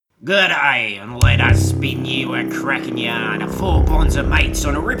G'day, and let us spin you a cracking yarn of four bonds of mates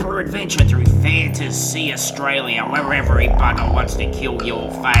on a ripper adventure through Fantasy Australia, where every bugger wants to kill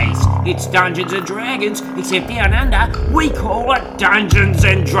your face. It's Dungeons and Dragons, except down under, we call it Dungeons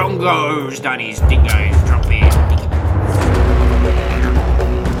and Drongos. Dunnies, dingoes, drop bears,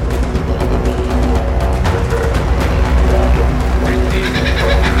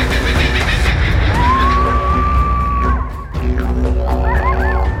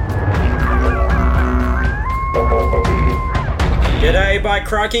 G'day, by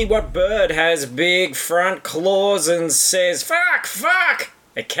crikey, what bird has big front claws and says, fuck,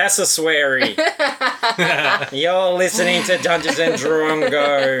 a cassowary. You're listening to Dungeons and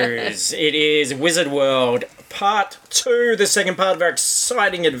Drongos. It is Wizard World Part 2, the second part of our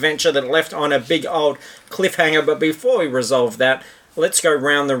exciting adventure that left on a big old cliffhanger. But before we resolve that, let's go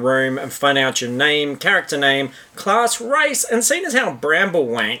round the room and find out your name, character name, class, race, and seeing as how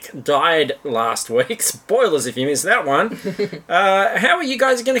Bramblewank died last week, spoilers if you missed that one, how are you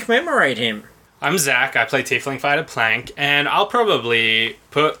guys going to commemorate him? I'm Zach, I play Tiefling Fighter Plank, and I'll probably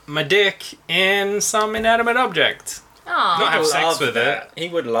put my dick in some inanimate object. Aww. Not have sex with it. He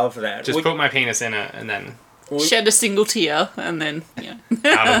would love that. Just put my penis in it and then Shed a single tear and then,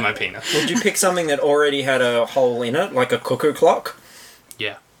 out of my penis. Would you pick something that already had a hole in it, like a cuckoo clock?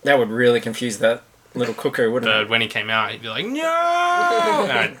 Yeah. That would really confuse that little cuckoo, wouldn't But it? when he came out, he'd be like, no!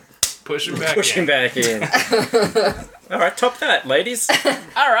 And I'd push him back Push him in. back in. Alright, top that, ladies.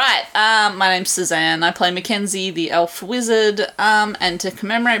 Alright, my name's Suzanne. I play Mackenzie, the elf wizard, and to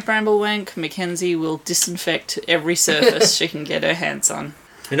commemorate Bramblewank, Mackenzie will disinfect every surface she can get her hands on.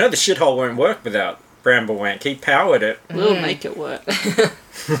 You know the shithole won't work without Bramblewank. He powered it. We'll make it work.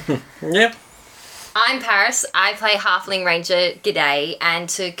 Yep. I'm Paris. I play Halfling Ranger G'day, and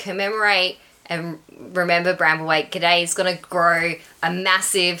to commemorate and remember Bramblewank, G'day is going to grow a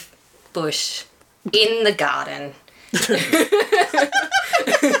massive bush in the garden.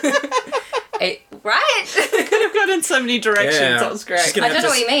 Right? Could have gone in so many directions. Yeah. That was great. She's gonna I have don't know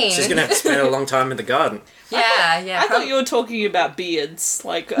what you mean. She's going to have to spend a long time in the garden. Yeah. I thought you were talking about beards,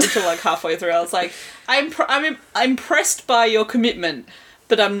 until halfway through. I was like, I'm impressed by your commitment,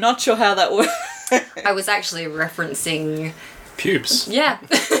 but I'm not sure how that works. I was actually referencing... Pubes. Yeah.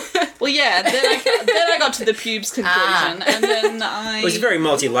 Well, yeah, then I got to the pubes conclusion, and then It was very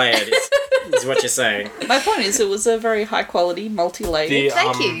multi-layered, is what you're saying. My point is, it was a very high-quality, multi-layered...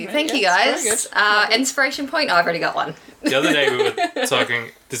 Thank you. Thank you, yes, guys. very good. Inspiration point? Oh, I've already got one. The other day we were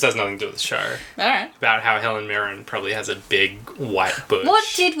talking, this has nothing to do with the show, Alright. about how Helen Mirren probably has a big white bush. What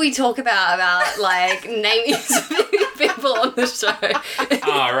did we talk about, naming people on the show?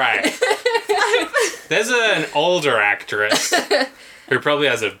 Oh, right. There's an older actress who probably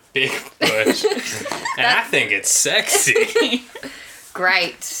has a big bush, and I think it's sexy.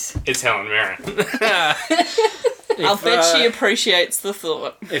 Great. It's Helen Mirren. I'll bet she appreciates the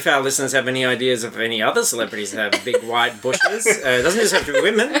thought. If our listeners have any ideas of any other celebrities that have big white bushes, it doesn't just have to be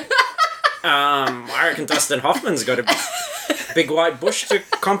women. I reckon Dustin Hoffman's got a big white bush to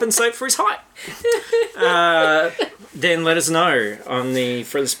compensate for his height. Then let us know on the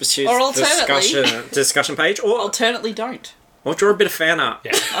Frivolous Pursuits Or alternately- discussion page, or Alternately, don't. draw a bit of fan art.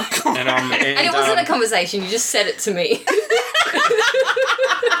 Yeah. And And it wasn't a conversation, you just said it to me.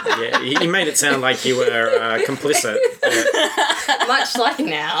 Yeah, you made it sound like you were complicit. Yeah. Much like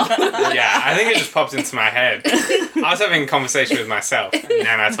now. yeah, I think it just popped into my head. I was having a conversation with myself, and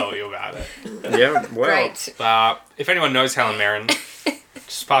then I told you about it. Yeah, well. Great. If anyone knows Helen Mirren,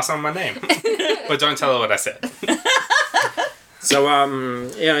 just pass on my name. But don't tell her what I said. So,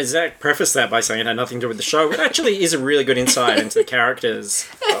 Zach prefaced that by saying it had nothing to do with the show. It actually is a really good insight into the characters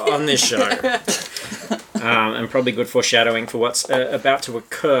on this show. And probably good foreshadowing for what's about to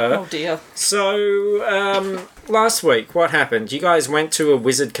occur. Oh dear. So, last week, what happened? You guys went to a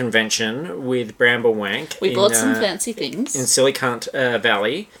wizard convention with Bramblewank. We bought some fancy things. in Silicant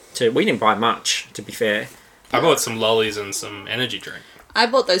Valley. We didn't buy much, to be fair. I bought some lollies and some energy drink. I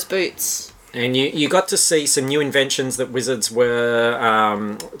bought those boots. And you got to see some new inventions that wizards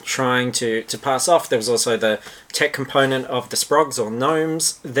were trying to pass off. There was also the tech component of the Sprogs or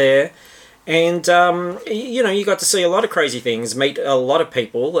gnomes there. And, you got to see a lot of crazy things, meet a lot of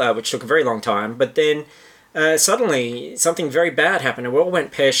people, which took a very long time. But then suddenly something very bad happened. It all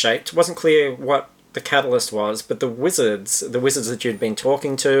went pear-shaped. It wasn't clear what the catalyst was, but the wizards that you'd been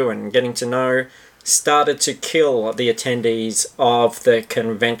talking to and getting to know, started to kill the attendees of the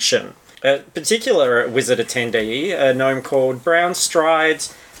convention. A particular wizard attendee, a gnome called Brown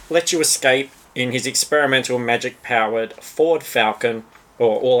Strides, let you escape in his experimental magic-powered Ford Falcon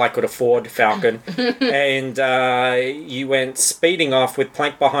or all I could afford Falcon, and you went speeding off with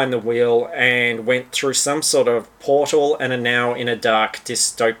Plank behind the wheel and went through some sort of portal and are now in a dark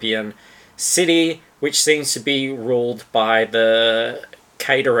dystopian city, which seems to be ruled by the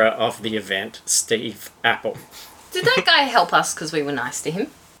caterer of the event, Steve Apple. Did that guy help us because we were nice to him?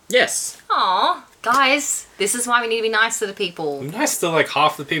 Yes. Aw, guys, this is why we need to be nice to the people. Nice to like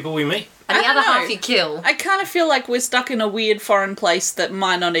half the people we meet. And the I other don't know. half you kill. I kind of feel like we're stuck in a weird foreign place that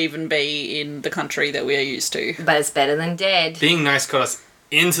might not even be in the country that we are used to. But it's better than dead. Being nice got us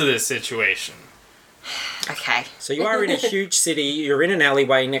into this situation. Okay. So you are in a huge city, you're in an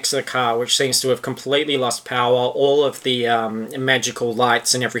alleyway next to the car, which seems to have completely lost power. All of the magical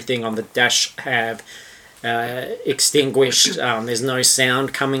lights and everything on the dash have extinguished. There's no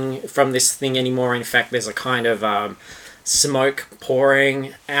sound coming from this thing anymore. In fact, there's a kind of smoke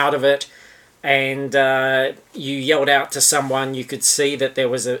pouring out of it. And you yelled out to someone. You could see that there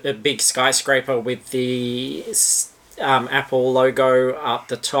was a big skyscraper with the Apple logo up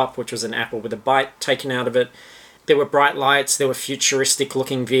the top, which was an apple with a bite taken out of it. There were bright lights, there were futuristic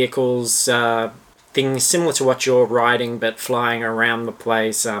looking vehicles, things similar to what you're riding but flying around the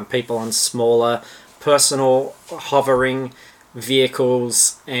place, people on smaller personal hovering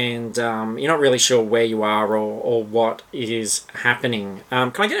vehicles, and you're not really sure where you are or what is happening.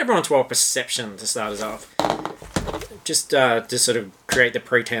 Can I get everyone to roll perception to start us off? Just to sort of create the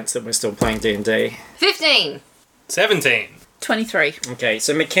pretense that we're still playing D&D. 15. 17. 23. Okay,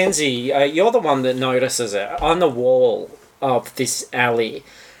 so Mackenzie, you're the one that notices it. On the wall of this alley,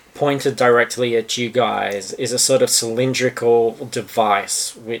 pointed directly at you guys, is a sort of cylindrical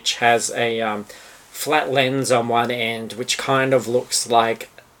device which has a flat lens on one end, which kind of looks like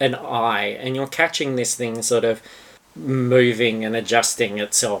an eye, and you're catching this thing sort of moving and adjusting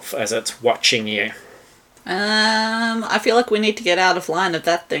itself as it's watching you. I feel like we need to get out of line of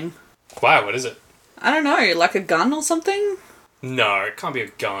that thing. Why? What is it? I don't know, like a gun or something? No, it can't be a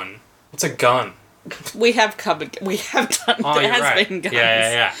gun. What's a gun? We have done, Oh, there you're has right. been guns.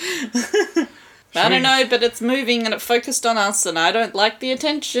 Yeah. I don't know, but it's moving and it focused on us and I don't like the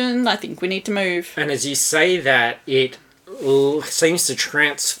attention. I think we need to move. And as you say that, it seems to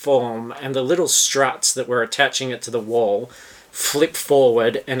transform, and the little struts that were attaching it to the wall flip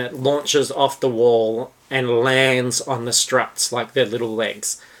forward, and it launches off the wall and lands on the struts like their little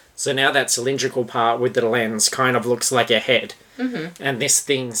legs. So now that cylindrical part with the lens kind of looks like a head. Mm-hmm. And this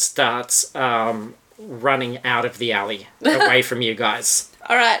thing starts running out of the alley, away from you guys.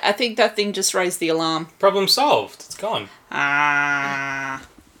 Alright, I think that thing just raised the alarm. Problem solved. It's gone.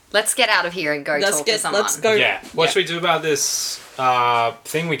 Let's get out of here and go talk to someone. Let's go. Yeah. What should we do about this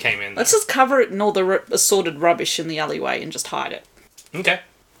thing we came in? Let's just cover it in all the assorted rubbish in the alleyway and just hide it. Okay.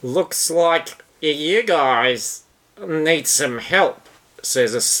 Looks like you guys need some help,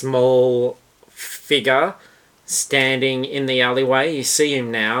 says a small figure standing in the alleyway. You see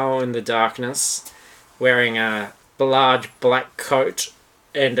him now in the darkness, wearing a large black coat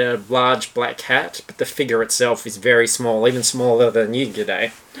and a large black hat, but the figure itself is very small, even smaller than you,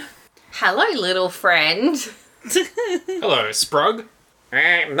 G'day. Hello, little friend. Hello, Sprug.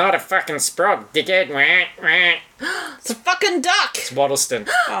 Not a fucking sprog, dickhead. It's a fucking duck! It's Waddleston.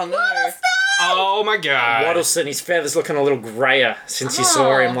 Oh no. Oh my god. Waddleston, his feathers looking a little greyer since you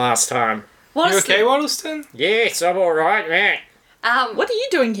saw him last time. You okay, Waddleston? Yes, I'm alright, man. What are you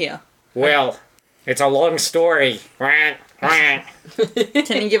doing here? Well, it's a long story. Can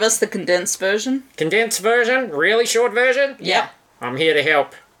you give us the condensed version? Condensed version? Really short version? Yeah. I'm here to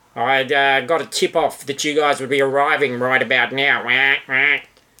help. I'd got a tip-off that you guys would be arriving right about now. A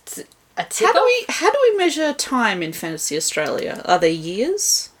tip How do we measure time in Fantasy Australia? Are they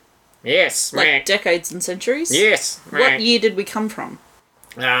years? Yes, Like decades and centuries? Yes. What year did we come from?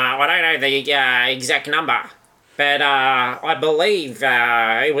 I don't know the exact number, but I believe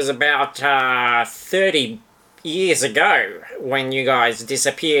it was about 30 years ago when you guys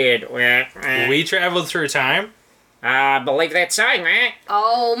disappeared. We traveled through time. I believe that's so, man.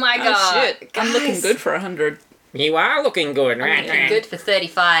 Oh my god. Oh shit. I'm looking Guys. good for 100. You are looking good, man. Looking good for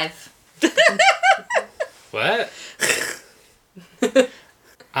 35. What?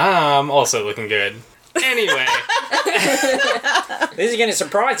 I'm also looking good. Anyway. This is going to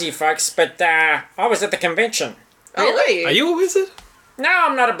surprise you folks, but I was at the convention. Really? Are you a wizard? No,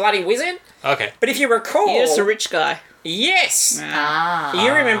 I'm not a bloody wizard. Okay. But if you recall... You're just a rich guy. Yes! Ah.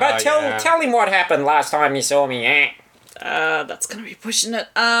 You remember? yeah. Tell him what happened last time you saw me, eh? That's gonna be pushing it.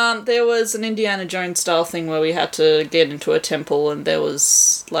 There was an Indiana Jones style thing where we had to get into a temple and there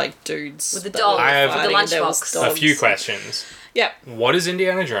was, like, dudes. With the that dog, were I have fighting, the and there was lunchbox. A few dogs. questions. Yep. What is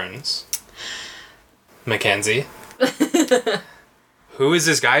Indiana Jones? Mackenzie. Who is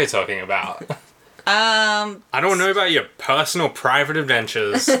this guy you're talking about? I don't know about your personal private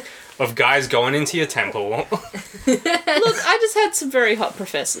adventures of guys going into your temple. Look, I just had some very hot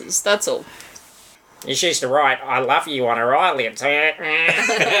professors. That's all. You used to write, "I love you" on her eyelids.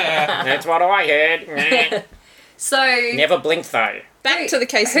 That's what I heard. So, Never blinked though. Back to the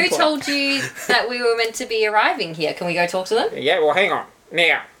case in who point. told you that we were meant to be arriving here? Can we go talk to them? Yeah, well, hang on.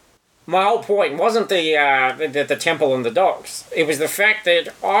 Now, my whole point wasn't the temple and the dogs. It was the fact that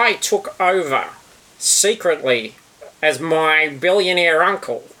I took over secretly as my billionaire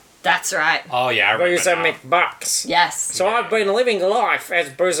uncle, That's right. Oh yeah, I remember Boozer now. McBucks. Yes. So I've been living life as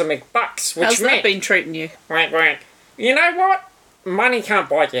Boozer McBucks, which How's that meant... been treating you? Wait. You know what? Money can't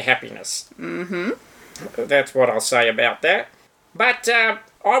buy your happiness. Mm-hmm. That's what I'll say about that. But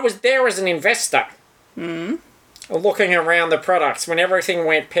I was there as an investor. Looking around the products when everything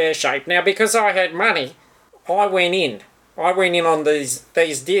went pear-shaped. Now, because I had money, I went in. I went in on these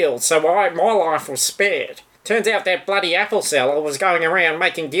deals, so my life was spared. Turns out that bloody apple seller was going around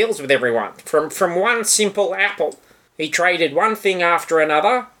making deals with everyone. From one simple apple. He traded one thing after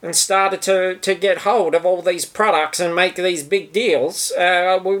another and started to get hold of all these products and make these big deals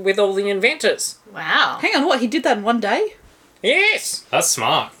with all the inventors. Wow. Hang on, what? He did that in one day? Yes! That's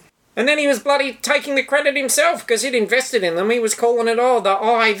smart. And then he was bloody taking the credit himself because he'd invested in them. He was calling it, the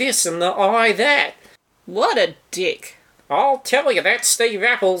I this and the I that. What a dick. I'll tell you that Steve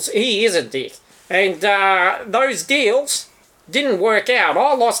Apples, he is a dick. And those deals didn't work out.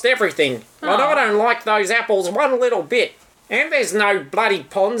 I lost everything. But I don't like those apples one little bit. And there's no bloody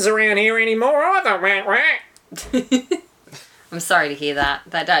ponds around here anymore either. I'm sorry to hear that.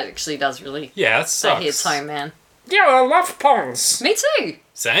 That actually does really Yeah, that that sucks. hits home, man. Yeah, I love ponds. Me too.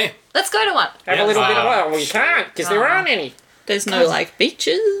 Same. Let's go to one. Have Yeah. a little bit of Ah, well, you can't because there aren't any. There's no, like,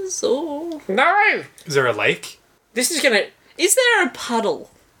 beaches or... No. Is there a lake? This is gonna... Is there a puddle?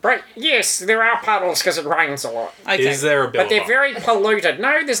 Right, yes, there are puddles because it rains a lot. Okay. Is there a But they're billabong? very polluted.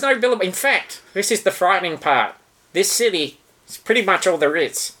 No, there's no billabong. In fact, this is the frightening part. This city is pretty much all there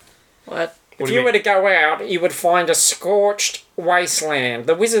is. What? If do you you were mean? to go out, you would find a scorched wasteland.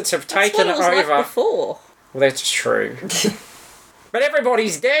 The wizards have That's taken what it was over. like before. Well, that's true. But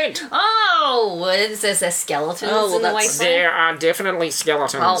everybody's dead. Oh, is there skeletons Oh, well, in the that's- wasteland? There are definitely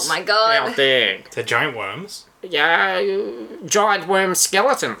skeletons. Oh my God. Out there. They're giant worms. Yeah, giant worm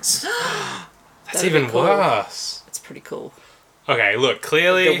skeletons. That's That'd be even cool. worse. That's pretty cool. Okay, look,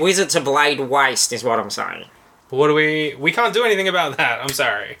 clearly... The wizards have laid waste, is what I'm saying. What do we can't do anything about that. I'm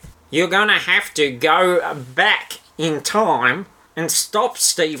sorry. You're gonna have to go back in time and stop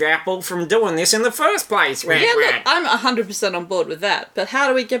Steve Apple from doing this in the first place. Yeah, look, I'm 100% on board with that, but how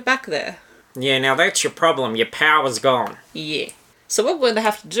do we get back there? Yeah, now that's your problem. Your power's gone. Yeah. So what we're going to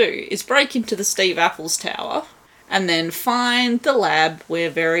have to do is break into the Steve Apples tower and then find the lab where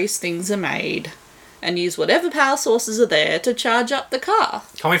various things are made and use whatever power sources are there to charge up the car.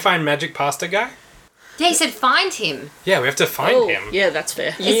 Can we find Magic Pasta Guy? Yeah, he said find him. Yeah, we have to find Oh, him. yeah, that's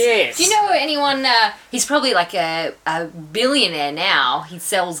fair. Yes. Do you know anyone? He's probably like a billionaire now. He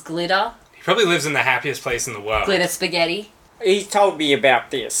sells glitter He probably lives in the happiest place in the world. spaghetti. He told me about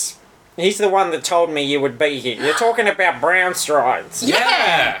this. He's the one that told me you would be here. You're talking about brown strides.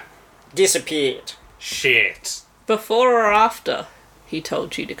 Yeah. Disappeared. Shit. Before or after he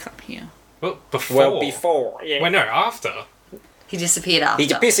told you to come here? Well, before. Well, before. Yeah. Wait, no, after. He disappeared after.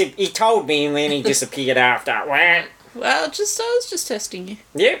 He told me and then he disappeared after. Well, Well, I was just testing you.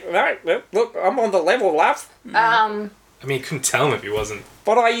 yeah, no, look, I'm on the level, love. I mean, you couldn't tell him if he wasn't.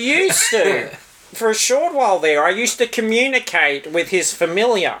 But I used to. For a short while there, I used to communicate with his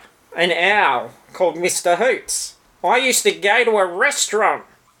familiar, an owl called Mr. Hoots. I used to go to a restaurant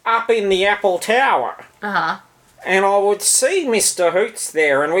up in the Apple Tower. Uh-huh. And I would see Mr. Hoots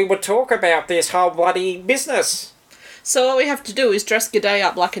there and we would talk about this whole bloody business. So what we have to do is dress G'day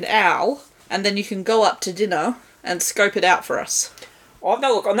up like an owl, and then you can go up to dinner and scope it out for us. Oh,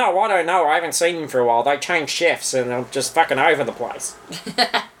 no, look, no, I don't know. I haven't seen him for a while. They changed chefs and they're just fucking over the place.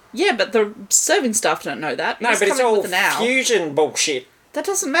 Yeah, but the serving staff don't know that. No, Just but it's come in all with an owl. fusion bullshit. That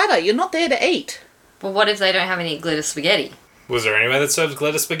doesn't matter. You're not there to eat. But what if they don't have any glitter spaghetti? Was there anywhere that serves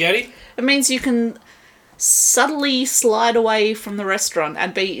glitter spaghetti? It means you can subtly slide away from the restaurant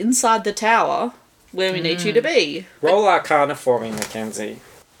and be inside the tower where we need you to be. Roll Arcana for me, Mackenzie.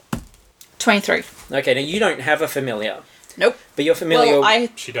 23. Okay, now you don't have a familiar, Nope. but you're familiar... Well,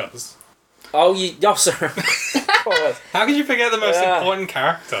 She does. Oh, sorry. Of course. How could you forget the most Yeah. important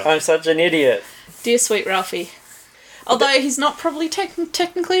character? I'm such an idiot. Dear sweet Ralphie. Although he's not probably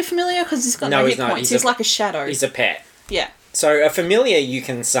technically a familiar because he's got no, No, hit he's not. points. He's He's a- like a shadow. He's a pet. Yeah. So a familiar you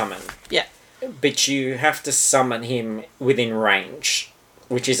can summon. Yeah. but you have to summon him within range,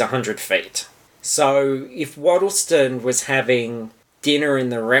 which is 100 feet. So if Waddleston was having dinner in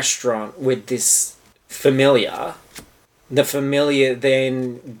the restaurant with this familiar, the familiar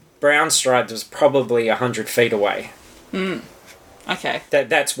then Brownstrides was probably 100 feet away. Okay.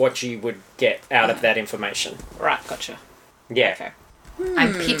 That's what you would get out of that information. Right, gotcha. Yeah. Okay.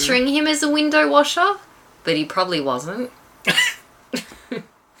 I'm picturing him as a window washer, but he probably wasn't.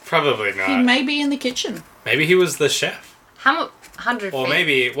 Probably He not. may be in the kitchen. Maybe he was the chef. How much? 100 Or feet?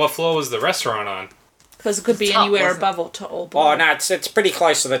 maybe, what floor was the restaurant on? Because it could be Top, anywhere wasn't above or to or below. Oh no, it's pretty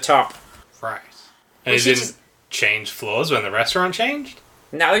close to the top. Right. And We he should didn't change floors when the restaurant changed?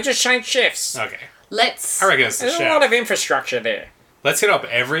 No, they just changed shifts. Okay. Let's... I reckon it's the There's a lot chef. of infrastructure there. Let's hit up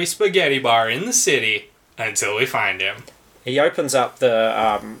every spaghetti bar in the city until we find him. He opens up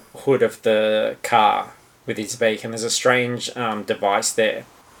the hood of the car with his beak, and there's a strange device there.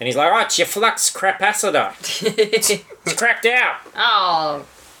 And he's like, "Oh, it's your flux capacitor. It's cracked out. Oh,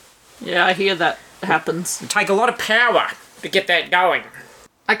 Yeah, I hear that happens. It'll take a lot of power to get that going."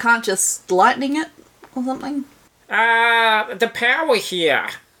 I can't just lightning it or something. The power here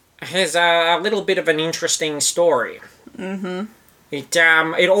has a little bit of an interesting story. Mm-hmm.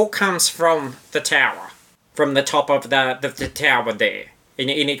 It all comes from the tower, from the top of the tower there. And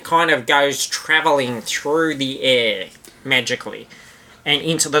it kind of goes travelling through the air magically and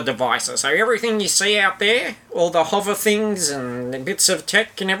into the devices. So everything you see out there, all the hover things and the bits of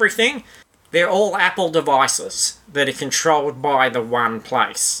tech and everything, they're all Apple devices that are controlled by the one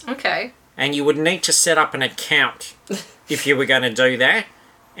place. okay. And you would need to set up an account if you were going to do that,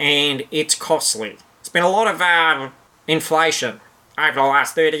 and it's costly. It's been a lot of inflation over the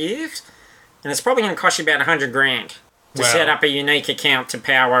last 30 years, and it's probably going to cost you about 100 grand to Well- set up a unique account to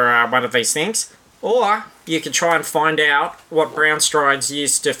power one of these things. Or you could try and find out what Brownstrides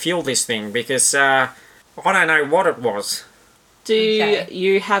used to fuel this thing, because I don't know what it was. Do Okay.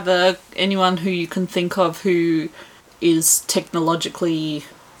 you have anyone who you can think of who is technologically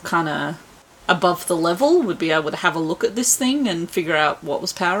kind of above the level, would be able to have a look at this thing and figure out what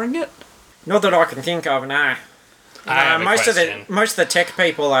was powering it? Not that I can think of, no. I have a most question. of the tech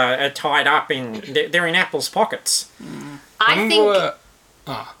people are tied up in. They're in Apple's pockets. I think...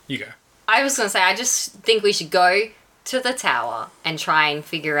 Oh, you go. I was going to say, I just think we should go to the tower and try and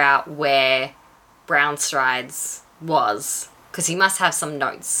figure out where Brownstrides was. Because he must have some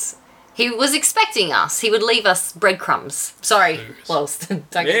notes. He was expecting us. He would leave us breadcrumbs. Sorry, Wollston.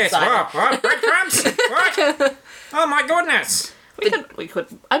 Don't get Yes, excited. right, breadcrumbs. Right. Oh my goodness. We could.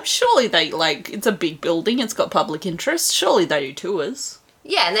 I'm surely they it's a big building. It's got public interest. Surely they do tours.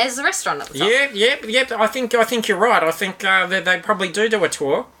 Yeah, and there's a restaurant at the top. Yep. I think you're right. I think they probably do a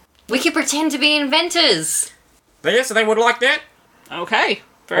tour. We could pretend to be inventors. Yes, they would like that. Okay,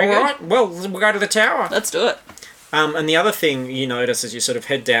 very All good. right. Well, we'll go to the tower. Let's do it. And the other thing you notice as you sort of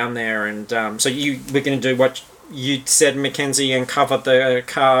head down there, and so we're going to do what you said, Mackenzie, and cover the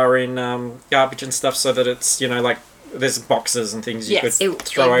car in garbage and stuff, so that it's like there's boxes and things you Yes, could It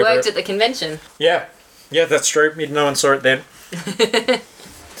throw over worked it. at the convention. Yeah, that's true. No one saw it then.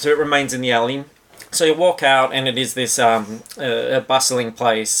 So it remains in the alley. So you walk out, and it is this a bustling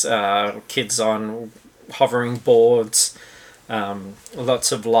place. Kids on hovering boards,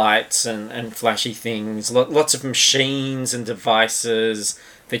 lots of lights and flashy things, lots of machines and devices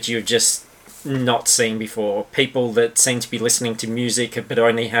that you've just not seen before. People that seem to be listening to music but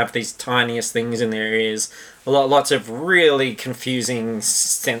only have these tiniest things in their ears. Lots of really confusing,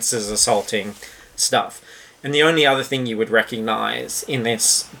 senses assaulting stuff. And the only other thing you would recognise in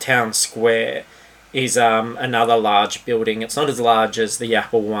this town square is another large building. It's not as large as the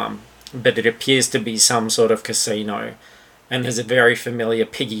Apple one, but it appears to be some sort of casino. And there's a very familiar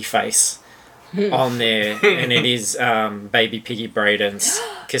piggy face on there, and it is baby Piggy Braden's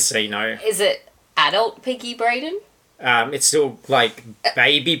casino. Is it adult Piggy Braden? It's still like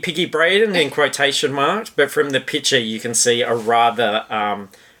baby Piggy Braden in quotation marks, but from the picture you can see a rather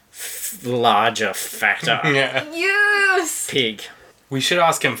larger, fatter Yeah. Yes! pig. We should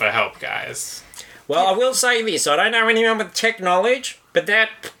ask him for help, guys. Well, I will say this, I don't know anyone with tech knowledge, but that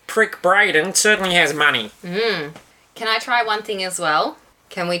prick Braden certainly has money. Can I try one thing as well?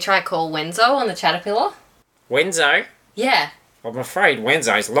 Can we try call Wenzo on the Caterpillar? Wenzo? Yeah. I'm afraid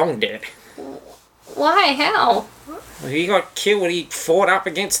Wenzo's long dead. Why? How? He got killed, he fought up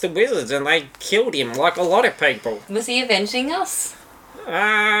against the wizards and they killed him like a lot of people. Was he avenging us? No,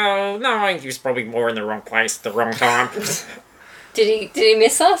 I think he was probably more in the wrong place at the wrong time. Did he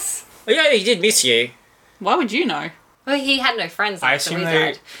miss us? Yeah, he did miss you. Why would you know? Well, he had no friends I like the assume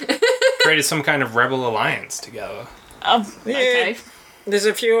they wizard. created some kind of rebel alliance together. Yeah. Okay. there's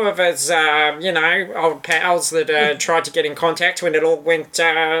a few of us, old pals that tried to get in contact when it all went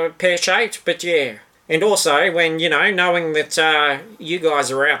pear-shaped, but yeah. And also, when, knowing that you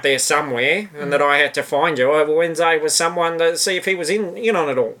guys are out there somewhere and that I had to find you, I Wednesday was someone to see if he was in on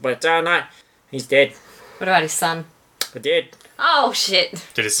it all. But no, he's dead. What about his son? Dead. Oh, shit.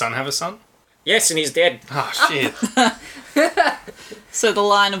 Did his son have a son? Yes, and he's dead. Oh, shit. So the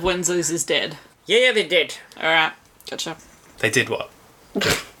line of Windsors is dead. Yeah, they're dead. Alright, gotcha. They did what?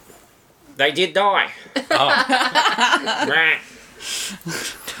 They did die. Oh. Right.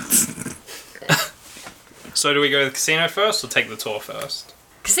 So do we go to the casino first or take the tour first?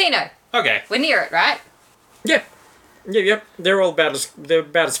 Casino. Okay. We're near it, right? Yeah. Yep. They're all about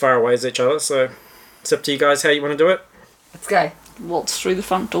as far away as each other, so it's up to you guys how you want to do it. Let's go. Waltz through the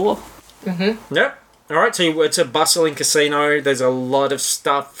front door. Yep. Alright, so it's a bustling casino. There's a lot of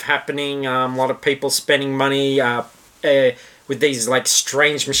stuff happening, a lot of people spending money with these like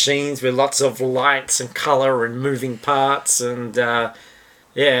strange machines with lots of lights and colour and moving parts and a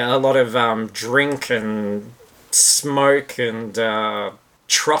lot of drink and smoke and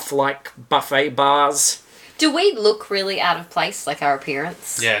trough-like buffet bars. Do we look really out of place, like our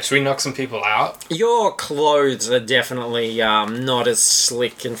appearance? Yeah, should we knock some people out? Your clothes are definitely not as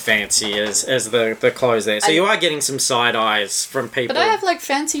slick and fancy as the clothes there. So you are getting some side eyes from people. But I have, like,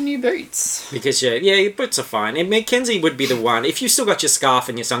 fancy new boots. Because, your boots are fine. And Mackenzie would be the one. If you still got your scarf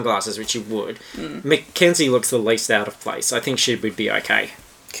and your sunglasses, which you would, Mackenzie looks the least out of place. I think she would be okay.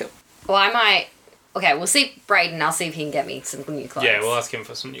 Cool. Well, I might... Okay, we'll see Brayden. I'll see if he can get me some new clothes. Yeah, we'll ask him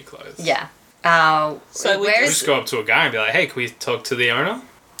for some new clothes. Yeah. So we We'll where's... just go up to a guy and be like, hey, can we talk to the owner?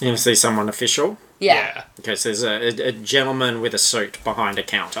 You see someone official. Yeah. Okay, so there's a gentleman with a suit behind a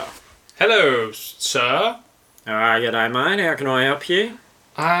counter. Hello, sir. G'day, mate. How can I help you?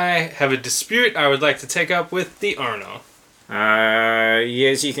 I have a dispute I would like to take up with the owner.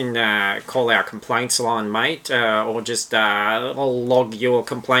 Yes, you can call our complaints line, mate, or just I'll log your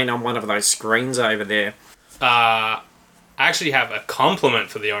complaint on one of those screens over there. I actually have a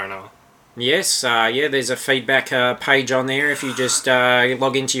compliment for the owner. Yes, there's a feedback page on there. If you just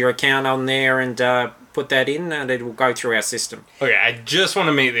log into your account on there and put that in, and it will go through our system. Okay, I just want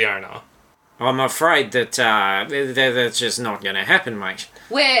to meet the owner. I'm afraid that that's just not going to happen, mate.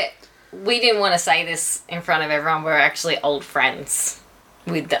 We didn't want to say this in front of everyone. We're actually old friends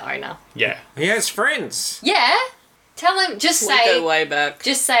with the owner. Yeah. He has friends. Yeah. Tell him, just We say... go way back.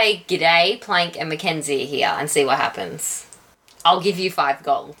 Just say, G'day, Plank and Mackenzie are here and see what happens. I'll give you 5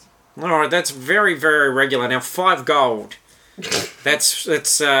 gold. Alright, that's very, very regular. Now, 5 gold. That's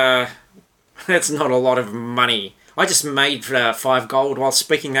not a lot of money. I just made 5 gold while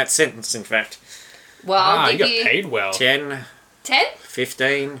speaking that sentence, in fact. Well, I'll you give got you... paid well. 10, 10?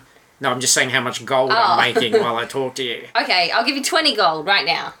 15. No, I'm just saying how much gold Oh. I'm making while I talk to you. Okay, I'll give you 20 gold right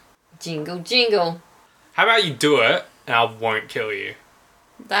now. Jingle, jingle. How about you do it, and I won't kill you?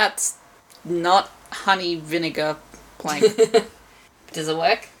 That's not honey vinegar plank. Does it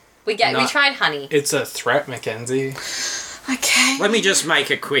work? We No. tried honey. It's a threat, Mackenzie. Okay. Let me just make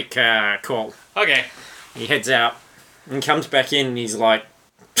a quick call. Okay. He heads out and comes back in and he's like,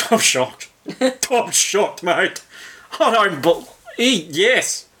 I'm shocked. I'm shocked, mate. I don't believe...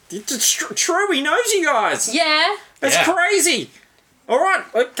 Yes. It's true, he knows you guys. Yeah. That's Yeah. crazy. All right,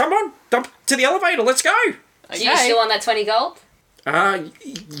 come on. Up to the elevator. Let's go. Do you still want that 20 gold?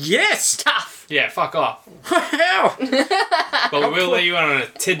 Yes. Tough. Yeah, fuck off. How? But we will let you in on a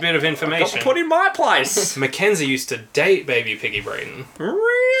tidbit of information. Put in my place. Mackenzie used to date baby Piggy Brayden.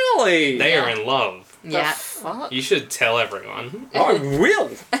 Really? They Yeah. are in love. Yeah. Fuck. You should tell everyone. I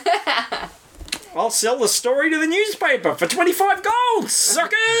will. I'll sell the story to the newspaper for 25 gold,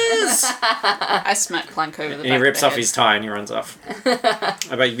 suckers! I smack Plank over the And back he rips of the off head. his tie and he runs off.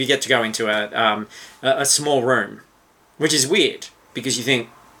 But you get to go into a small room, which is weird because you think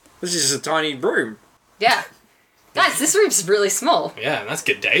this is just a tiny room, Yeah. Guys, this room's really small. Yeah, that's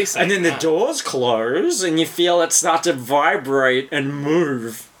good day. and then the doors close and you feel it start to vibrate and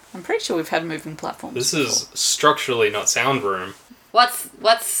move. I'm pretty sure we've had moving platforms. This is structurally not sound room.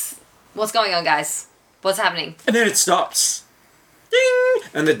 What's going on, guys? What's happening? And then it stops. Ding!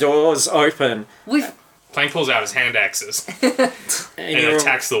 And the doors open. We've... Plank pulls out his hand axes And and you're,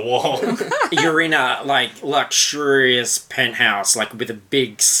 attacks the wall. you're in a luxurious penthouse, with a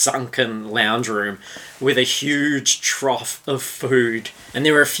big sunken lounge room with a huge trough of food. And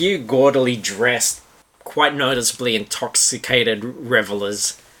there are a few gaudily dressed, quite noticeably intoxicated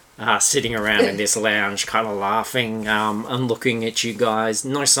revelers sitting around in this lounge, kind of laughing and looking at you guys.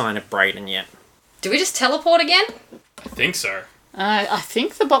 No sign of Brayden yet. Do we just teleport again? I think so. I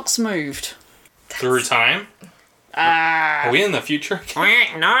think the box moved. Through time? Are we in the future?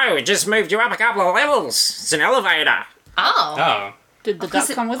 No, it just moved you up a couple of levels. It's an elevator. Oh. Oh. Did the duck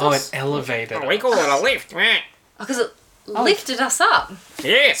come with Oh, an us? elevator. We call it a lift. Because it lifted us up.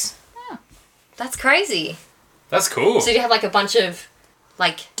 Yes. That's crazy. That's cool. So you have like a bunch of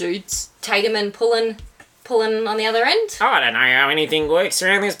like Dudes. Taterman pulling on the other end? I don't know how anything works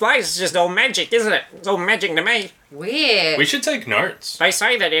around this place. It's just all magic, isn't it? It's all magic to me. Weird. We should take notes. They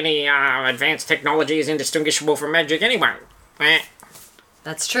say that any advanced technology is indistinguishable from magic anyway.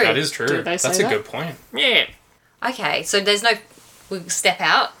 That's true. That is true. Do they say That's a that? good point. Yeah. Okay, so there's no... We step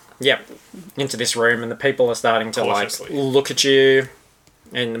out. Yep. Into this room, and the people are starting to Cautiously. look at you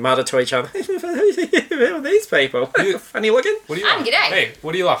and mutter to each other. Who are these people? Funny looking. What are you? G'day. Hey,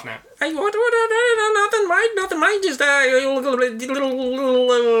 what are you laughing at? Hey, what? Nothing, mate. Just little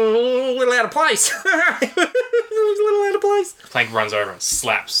out of place. little out of place. Plank runs over and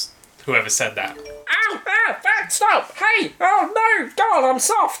slaps whoever said that. Ow! Stop! Hey! Oh no! God, I'm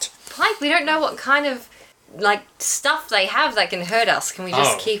soft. Plank, we don't know what kind of like stuff they have that can hurt us. Can we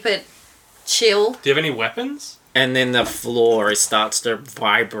just Oh. keep it chill? Do you have any weapons? And then the floor starts to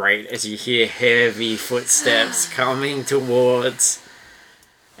vibrate as you hear heavy footsteps coming towards.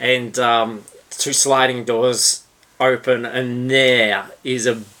 And two sliding doors open, and there is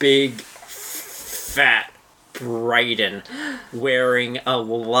a big, fat Brayden wearing a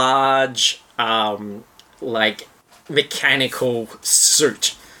large, like, mechanical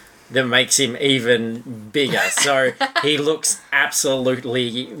suit that makes him even bigger. So he looks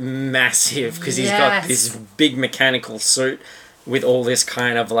absolutely massive because he's got Yes. this big mechanical suit with all this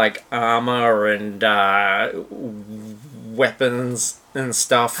kind of like armor and weapons and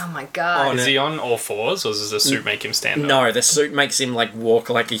stuff. Oh my god. On Is it. he on all fours, or does the suit make him stand up? No, the suit makes him like walk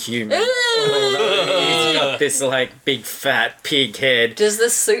like a human. He's got this like big fat pig head. Does the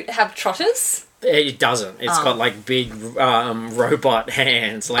suit have trotters? It doesn't. It's Oh. got like big robot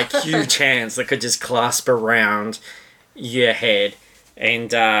hands, like huge hands that could just clasp around your head.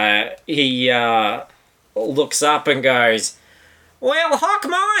 And he looks up and goes, "Well, hock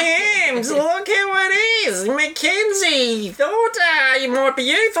my hams! Look who it is! Mackenzie! Thought it might be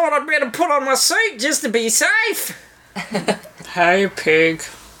you. Thought I'd better put on my suit just to be safe." Hey, pig.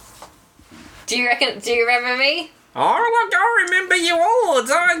 Do you remember me? Oh, look, I remember you all.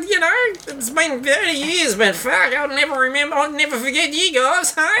 It's been 30 years, but fuck, I'll never forget you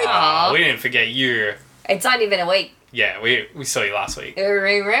guys, hey? We didn't forget you. It's only been a week. Yeah, we saw you last week. I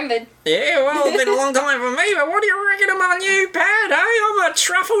remembered. Yeah, well, it's been a long time for me, but what do you reckon of my new pad, hey? I'm a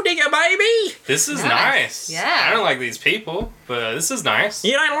truffle digger, baby. This is Nice. nice. Yeah. I don't like these people, but this is nice.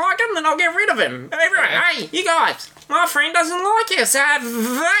 You don't like him, then I'll get rid of him. Everyone, hey, you guys, my friend doesn't like you, so fuck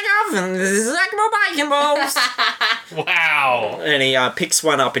off and suck my bacon balls. Wow. And he picks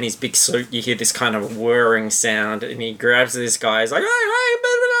one up in his big suit. You hear this kind of whirring sound, and he grabs this guy. He's like, hey,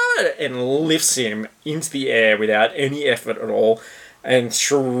 and lifts him into the air without any effort at all, and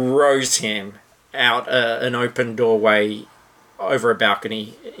throws him out an open doorway over a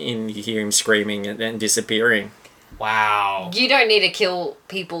balcony. And you hear him screaming and disappearing. Wow. You don't need to kill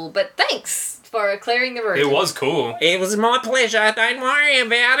people, but thanks for clearing the room. It was cool. It was my pleasure. Don't worry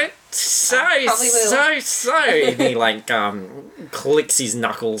about it. Probably will. So. And he like clicks his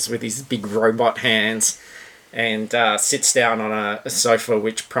knuckles with his big robot hands, and sits down on a sofa,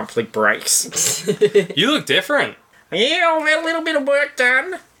 which promptly breaks. You look different. Yeah, I've had a little bit of work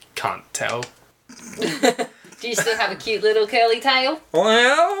done. Can't tell. Do you still have a cute little curly tail?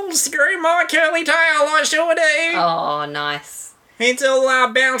 Well, screw my curly tail, I sure do. Oh, nice. It's all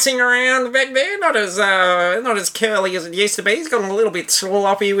bouncing around back there. Not as curly as it used to be. It's gotten a little bit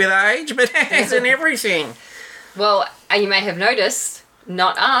sloppy with age, but it hasn't everything. Well, you may have noticed,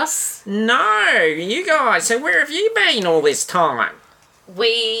 not us. No, you guys. So where have you been all this time?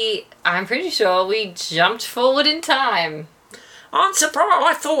 I'm pretty sure we jumped forward in time. I'm surprised.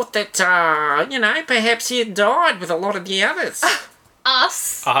 I thought that, perhaps you died with a lot of the others.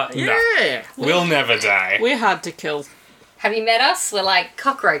 Us? No. Yeah. We'll never die. We're hard to kill. Have you met us? We're like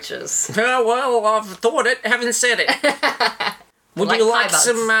cockroaches. Well, I've thought it, haven't said it. Would Like you like pie buds.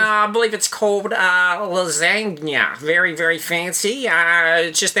 some, I believe it's called lasagna. Very, very fancy.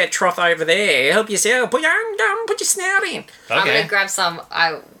 It's just that trough over there. Help yourself. Put your snout in. I'm Okay. gonna grab some.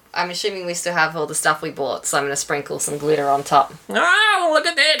 I'm assuming we still have all the stuff we bought, so I'm gonna sprinkle some glitter on top. Oh, look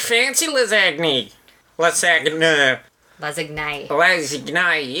at that fancy lasagna. Lasagna. Lasagne.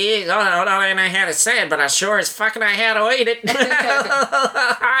 Lasagna, yeah, I don't know how to say it, but I sure as fucking know how to eat it.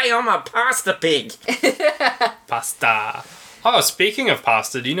 Hi, I'm a pasta pig. Pasta. Oh, speaking of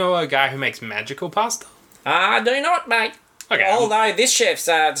pasta, do you know a guy who makes magical pasta? I do not, mate. Okay. Although this chef's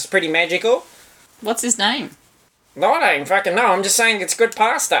it's pretty magical. What's his name? No, I don't fucking know. I'm just saying it's good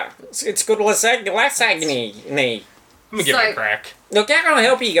pasta. It's good lasagne. Let me give it a crack. Look, how can I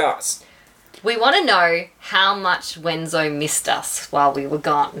help you guys? We want to know how much Wenzo missed us while we were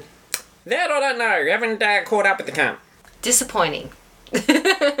gone. That I don't know. Haven't caught up with the cunt. Disappointing.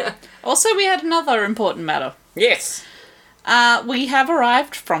 Also, we had another important matter. Yes. We have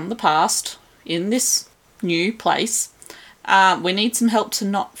arrived from the past in this new place. We need some help to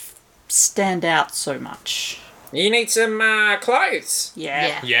not stand out so much. You need some clothes.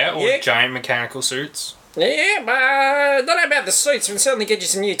 Yeah. Yeah, or Yeah. giant mechanical suits. Yeah, but I don't know about the suits. We'll certainly get you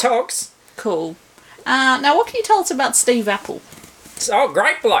some new togs. Cool. Now, what can you tell us about Steve Apple? Oh,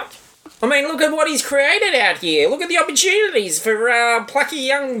 great bloke. I mean, look at what he's created out here. Look at the opportunities for plucky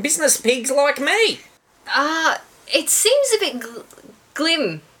young business pigs like me. It seems a bit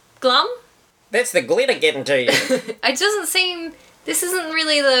glum. That's the glitter getting to you. It doesn't seem... This isn't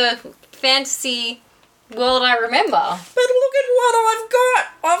really the fantasy world I remember. But look at what I've got.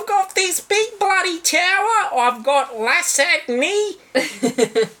 I've got this big bloody tower. I've got lasagne.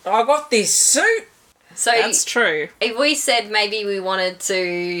 I've got this suit. So That's true. if we said maybe we wanted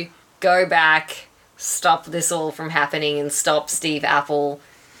to go back, stop this all from happening and stop Steve Apple,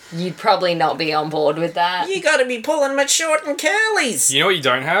 you'd probably not be on board with that. You gotta be pulling my short and curlies. You know what you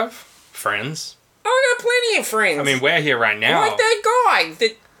don't have? Friends. I got plenty of friends. I mean, we're here right now. like that guy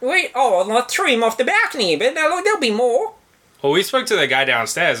that... Wait, I threw him off the balcony, but there'll be more. Well, we spoke to the guy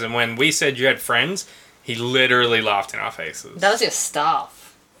downstairs, and when we said you had friends, he literally laughed in our faces. That was your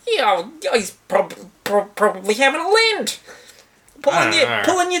staff. Yeah, he's probably having a lend. know.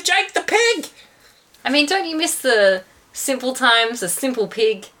 Pulling your Jake the Pig. I mean, don't you miss the simple times, the simple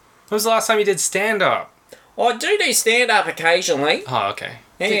pig? When was the last time you did stand-up? I do stand-up occasionally. Oh, okay.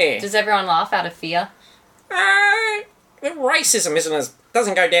 Yeah. Does everyone laugh out of fear? Racism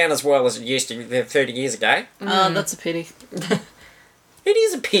doesn't go down as well as it used to 30 years ago. Oh, that's a pity. It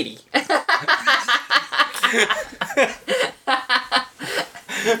is a pity.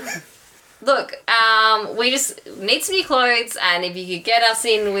 Look, we just need some new clothes, and if you could get us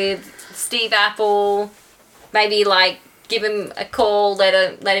in with Steve Apple, maybe like give him a call, let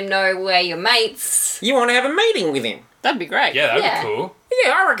him know we're your mates. You want to have a meeting with him? That'd be great. Yeah, that'd Yeah. be cool.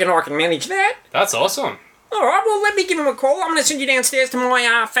 Yeah, I reckon I can manage that. That's awesome. All right, well, let me give him a call. I'm going to send you downstairs to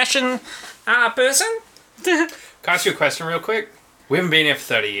my fashion person. Can I ask you a question real quick? We haven't been here for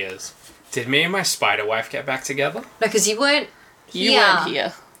 30 years. Did me and my spider wife get back together? No, because you weren't You weren't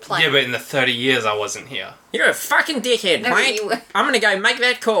here. playing. Yeah, but in the 30 years I wasn't here. You're a fucking dickhead, No, mate. you were- I'm going to go make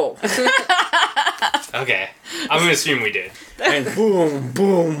that call. Okay. I'm going to assume we did. And boom,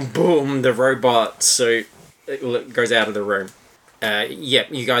 boom, boom, the robot suit goes out of the room.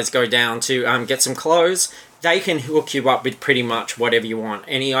 You guys go down to get some clothes. They can hook you up with pretty much whatever you want.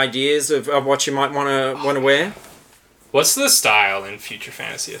 Any ideas of what you might want to wear? What's the style in Future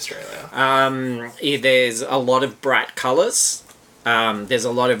Fantasy Australia? There's a lot of bright colours. There's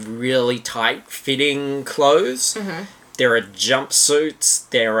a lot of really tight fitting clothes. Mm-hmm. There are jumpsuits.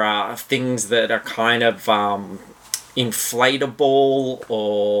 There are things that are kind of inflatable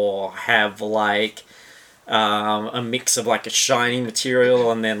or have like a mix of like a shiny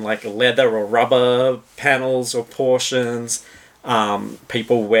material and then like leather or rubber panels or portions.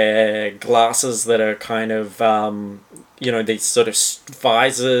 People wear glasses that are kind of these sort of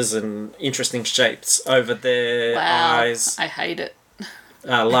visors and interesting shapes over their Wow. eyes. I hate it.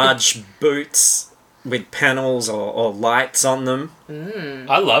 Large boots with panels or lights on them.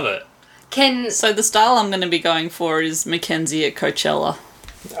 I love it. So the style I'm going to be going for is Mackenzie at Coachella.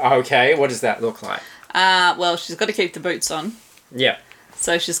 Okay, what does that look like? Well, she's got to keep the boots on. Yeah.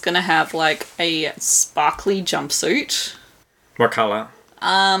 So she's going to have like a sparkly jumpsuit. What colour?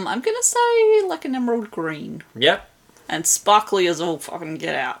 I'm going to say like an emerald green. Yep. And sparkly as all fucking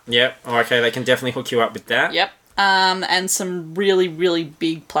get out. Yep. Okay, they can definitely hook you up with that. Yep. And some really, really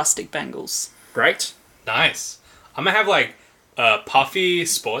big plastic bangles. Great. Nice. I'm going to have like a puffy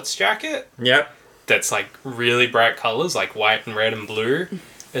sports jacket Yep. that's like really bright colors, like white and red and blue.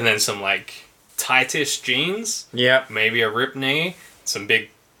 And then some like tightish jeans, Yep. maybe a rip knee, some big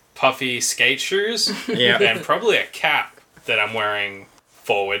puffy skate shoes, Yep. and probably a cap that I'm wearing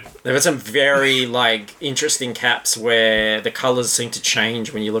forward. There were some very interesting caps where the colours seem to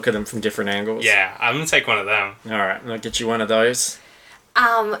change when you look at them from different angles. Yeah, I'm going to take one of them. All right, I'll get you one of those.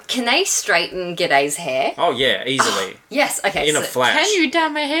 Can they straighten G'day's hair? Oh yeah, easily. Yes, okay. In a flash. Can you dye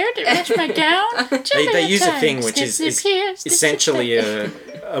my hair to match my gown? They use a thing which is essentially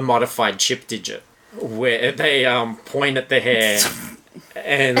a modified chip digit, where they point at the hair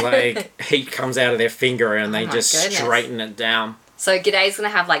and like heat comes out of their finger and they my just goodness. straighten it down. So G'day's gonna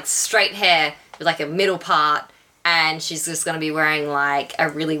have like straight hair with like a middle part, and she's just going to be wearing like a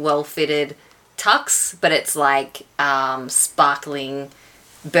really well fitted tux, but it's like sparkling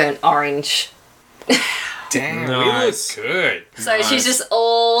burnt orange. Damn, Nice. we look good. So she's just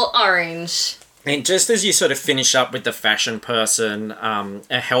all orange. And just as you sort of finish up with the fashion person,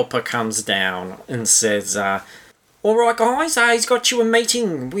 a helper comes down and says, all right, guys, he's got you a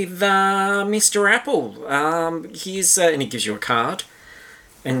meeting with Mr. Apple. Here's, and he gives you a card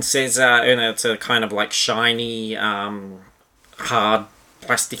and says, and it's a kind of like shiny, hard,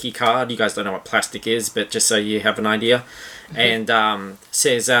 plasticky card. You guys don't know what plastic is, but just so you have an idea. And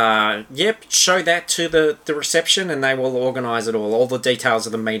says, yep, show that to the reception and they will organise it all. All the details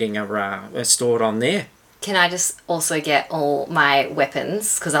of the meeting are stored on there. Can I just also get all my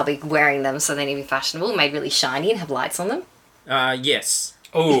weapons, because I'll be wearing them so they need to be fashionable, made really shiny and have lights on them? Yes.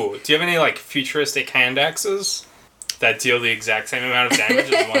 Oh, do you have any like futuristic hand axes that deal the exact same amount of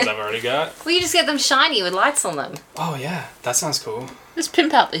damage as the ones I've already got? Well, you just get them shiny with lights on them. Oh yeah, that sounds cool. Just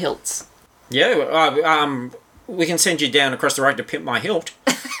pimp out the hilts. Yeah, we can send you down across the road to pimp my hilt.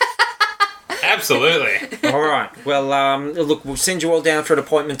 Absolutely. All right. Well, look, we'll send you all down for an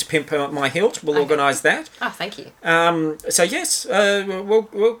appointment to pimp my hilt. We'll organise that. Oh, thank you. So yes,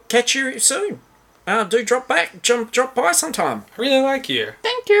 we'll catch you soon. Do drop by sometime. I really like you.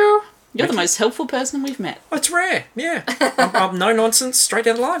 Thank you. You're the most helpful person we've met. It's rare. Yeah. I'm no nonsense. Straight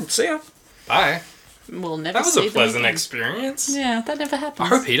down the line. See ya. Bye. We'll never That was see a pleasant them again. experience. Yeah, that never I happens.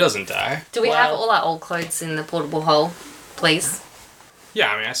 hope he doesn't die. Do we have Wow. all our old clothes in the portable hole, please?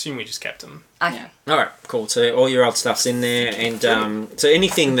 Yeah, I mean, I assume we just kept him. Okay. Yeah. All right. Cool. So all your old stuff's in there, and so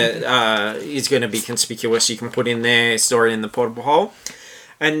anything that is going to be conspicuous, you can put in there, store it in the portable hole,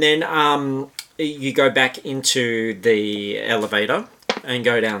 and then you go back into the elevator and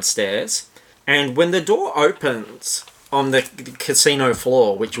go downstairs. And when the door opens on the casino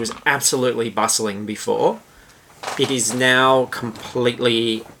floor, which was absolutely bustling before, it is now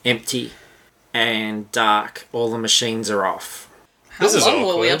completely empty and dark. All the machines are off. How This is long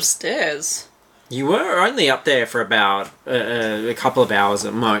were we awkward. upstairs? You were only up there for about a couple of hours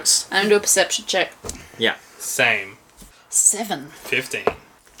at most. I'm do a perception check. Yeah. Same. 7. 15.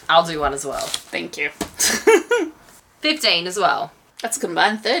 I'll do one as well. Thank you. 15 as well. That's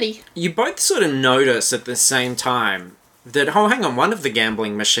combined 30. You both sort of notice at the same time that, oh, hang on, one of the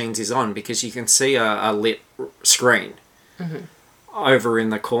gambling machines is on because you can see a lit screen over in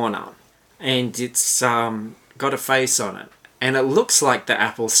the corner. And it's got a face on it. And it looks like the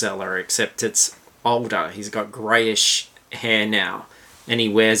Apple seller, except it's older. He's got greyish hair now. And he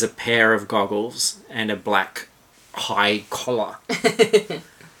wears a pair of goggles and a black high collar.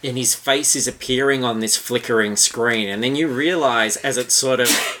 And his face is appearing on this flickering screen. And then you realise as it sort of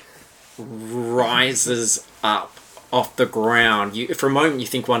rises up off the ground, for a moment you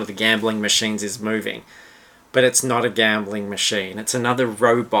think one of the gambling machines is moving. But it's not a gambling machine. It's another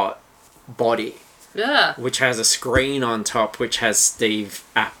robot body, Yeah. which has a screen on top which has Steve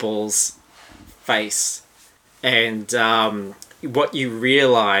Apple's face. And what you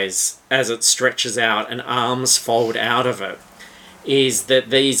realise as it stretches out and arms fold out of it is that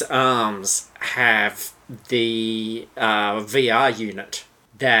these arms have the VR unit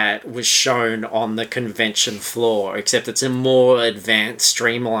that was shown on the convention floor, except it's a more advanced,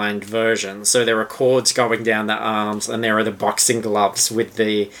 streamlined version. So there are cords going down the arms, and there are the boxing gloves with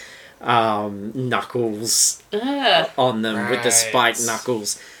the knuckles on them, with the spiked Right.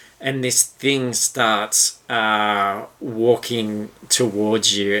 knuckles. And this thing starts walking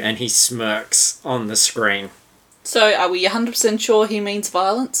towards you, and he smirks on the screen. So, are we 100% sure he means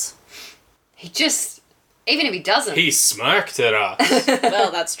violence? He just, even if he doesn't, He smirked at us.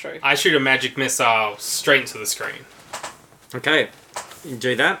 Well, that's true. I shoot a magic missile straight into the screen. Okay, you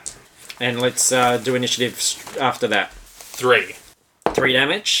do that. And let's do initiative after that. 3. 3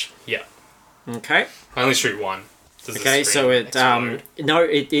 damage. Yeah. Okay. I only shoot 1. Does the Okay, so screen it explode?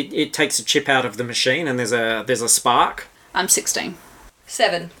 it takes a chip out of the machine, and there's a spark, I'm 16.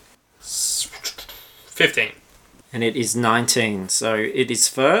 7. 15. and it is 19. So it is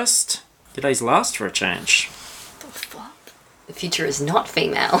first. Today's last for a change. The fuck? The future is not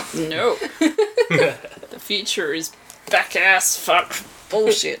female. No. The future is back ass fuck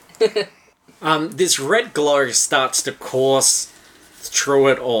bullshit. This red glow starts to course through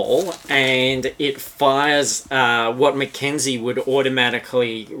it all, and it fires what Mackenzie would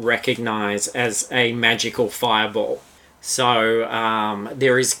automatically recognize as a magical fireball. So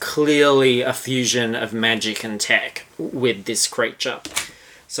there is clearly a fusion of magic and tech with this creature.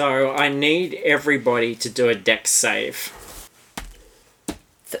 So I need everybody to do a dex save.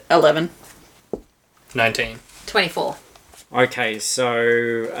 11. 19. 24. Okay,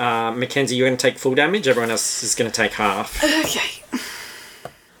 so Mackenzie, you're going to take full damage. Everyone else is going to take half. Okay.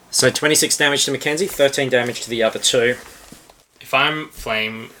 So 26 damage to Mackenzie, 13 damage to the other two. If I'm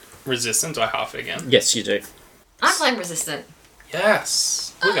flame resistant, do I half it again? Yes, you do. I'm flame resistant.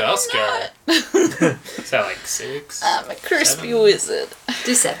 Yes. Look at us go. Is that like 6? I'm a crispy 7? wizard.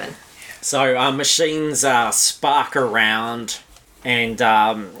 Do 7. So machines spark around and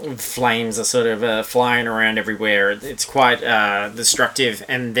flames are sort of flying around everywhere. It's quite destructive.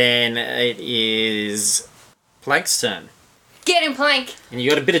 And then it is Plank's turn. Get him, Plank! And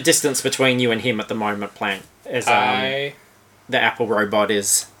you got a bit of distance between you and him at the moment, Plank, as the Apple robot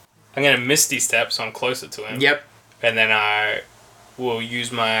is. I'm going to Misty Step, so I'm closer to him. Yep. And then I will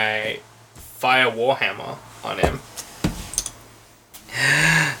use my Fire Warhammer on him.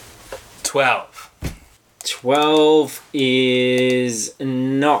 12. 12 is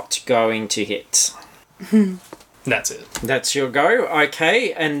not going to hit. That's it. That's your go.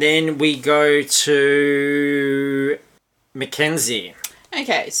 Okay, and then we go to Mackenzie.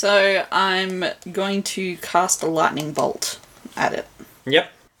 Okay, so I'm going to cast a lightning bolt at it.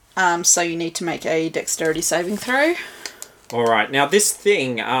 Yep. So you need to make a dexterity saving throw. Alright, now this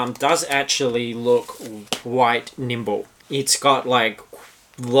thing does actually look quite nimble. It's got like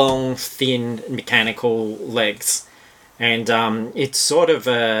long, thin mechanical legs. And it's sort of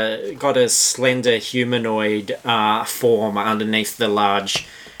got a slender humanoid form underneath the large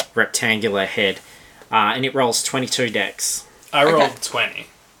rectangular head. And it rolls 22 dex. I rolled 20,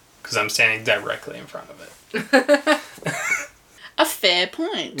 because I'm standing directly in front of it. A fair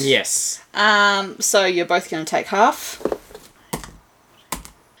point. Yes. So you're both going to take half.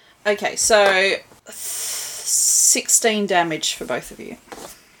 Okay, so 16 damage for both of you.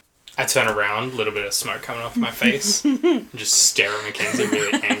 I turn around, a little bit of smoke coming off my face, and just stare at Mackenzie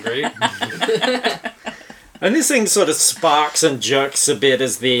really angry. And this thing sort of sparks and jerks a bit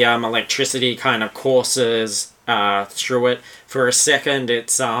as the electricity kind of courses through it. For a second,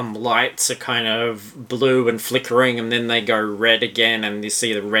 its lights are kind of blue and flickering, and then they go red again, and you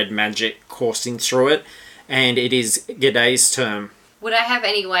see the red magic coursing through it. And it is G'day's turn. Would I have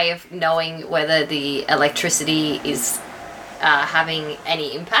any way of knowing whether the electricity is having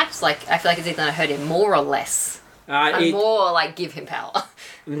any impact? Like, I feel like it's either going to hurt him more or less. More, like, give him power.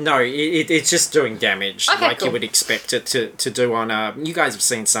 No, it's just doing damage, Okay, like cool. you would expect it to do on you guys have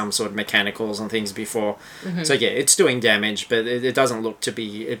seen some sort of mechanicals and things before. Mm-hmm. So yeah, it's doing damage, but it doesn't look to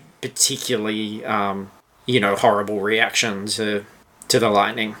be a particularly, horrible reaction to the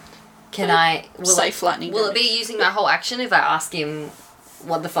lightning. Can I... Safe lightning Will it be using my whole action if I ask him,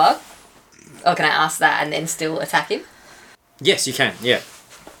 what the fuck? Or can I ask that and then still attack him? Yes, you can, yeah.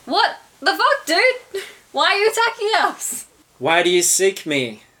 What the fuck, dude? Why are you attacking us? Why do you seek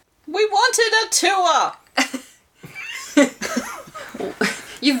me? We wanted a tour!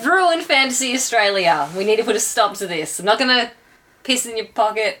 You've ruined Fantasy Australia. We need to put a stop to this. I'm not gonna piss in your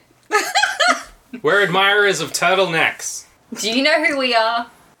pocket. We're admirers of turtlenecks. Do you know who we are?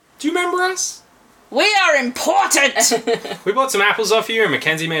 Do you remember us? We are important! We bought some apples off you, and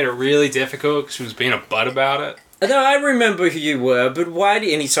Mackenzie made it really difficult because she was being a butt about it. No, I remember who you were, but why do...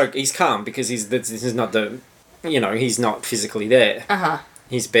 And he's calm, because this is not the... he's not physically there. Uh-huh.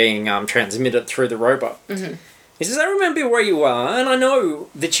 He's being transmitted through the robot. Mm-hmm. He says, I remember where you are, and I know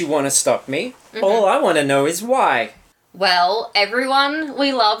that you want to stop me. Mm-hmm. All I want to know is why. Well, everyone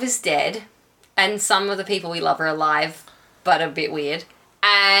we love is dead, and some of the people we love are alive, but a bit weird.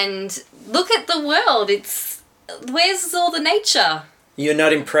 And look at the world. Where's all the nature? You're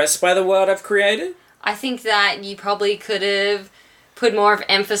not impressed by the world I've created? I think that you probably could have put more of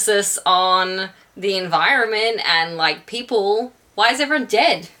emphasis on the environment and, like, people. Why is everyone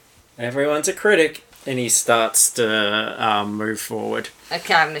dead? Everyone's a critic. And he starts to move forward.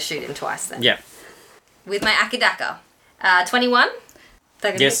 Okay, I'm going to shoot him twice then. Yeah. With my Akadaka. 21?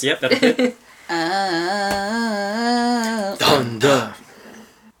 Yes, yep, that'll hit. Thunder.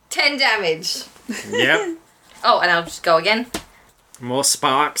 10 damage. Yep. Oh, and I'll just go again. More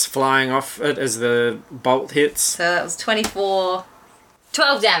sparks flying off it as the bolt hits. So that was 24.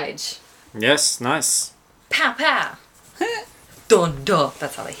 12 damage. Yes, nice. Pow, pow. Dun, dun.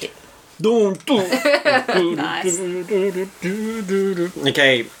 That's how they hit. Nice.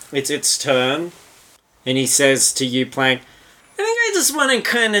 Okay, it's its turn. And he says to you, Plank, I think I just want to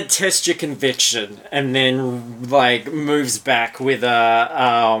kind of test your conviction. And then, moves back with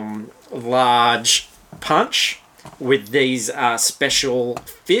a large punch with these special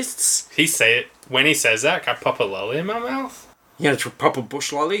fists. When he says that, can I pop a lolly in my mouth? You know, to pop a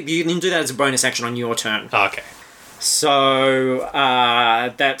bush lolly. You can do that as a bonus action on your turn. Oh, okay. So,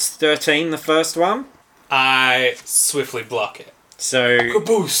 that's 13, the first one. I swiftly block it. So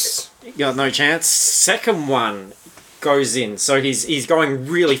Caboose! you got no chance. Second one goes in. So he's going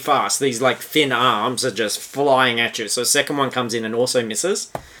really fast. These like thin arms are just flying at you. So second one comes in and also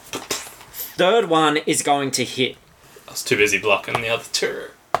misses. Third one is going to hit. I was too busy blocking the other two.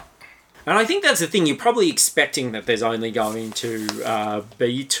 And I think that's the thing. You're probably expecting that there's only going to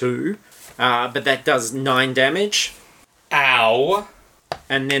be 2. But that does 9 damage. Ow.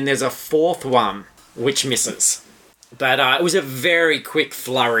 And then there's a fourth one, which misses. But it was a very quick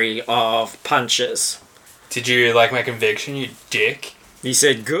flurry of punches. Did you like my conviction, you dick? He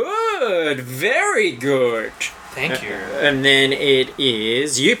said, good, very good. Thank you. And then it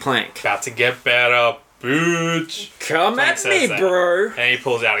is you, Plank. About to get better, bitch. Come Plank at says me, that. bro. And he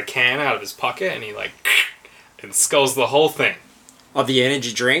pulls out a can out of his pocket and he like and skulls the whole thing. Of the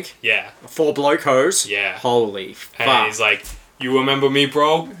energy drink. Yeah. 4 blocos. Yeah. Holy And fuck. he's like, you remember me,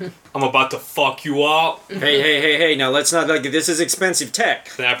 bro? I'm about to fuck you up. Hey, now let's not, like, this is expensive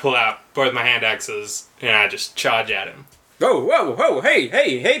tech. Then I pull out both my hand axes and I just charge at him. Whoa,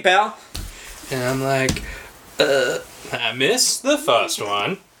 hey, pal. And I'm like, I missed the first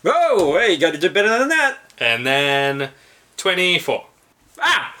one. Whoa, hey, you gotta do better than that. And then 24.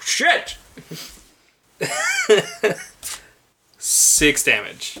 Ah, shit. 6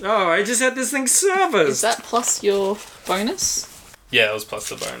 damage. Oh, I just had this thing serviced. Is that plus your bonus? Yeah, that was plus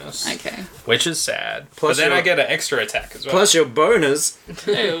the bonus. Okay. Which is sad. Plus but then your- I get an extra attack as well. Plus your bonus.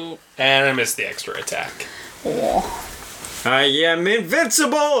 Ew. And I missed the extra attack. Aw. I am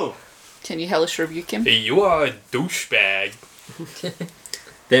invincible. Can you hellish rebuke him? You are a douchebag.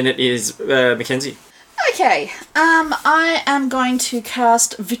 Then it is Mackenzie. Okay. I am going to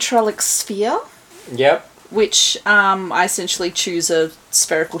cast Vitrolic Sphere, Yep. which I essentially choose a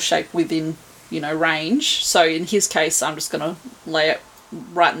spherical shape within, range. So in his case, I'm just going to lay it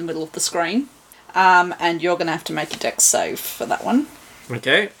right in the middle of the screen. And you're going to have to make a dex save for that one.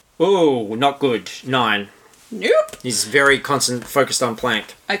 Okay. Oh, not good. 9. Nope. He's very focused on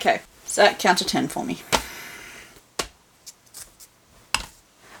Plank. Okay. So that counter 10 for me.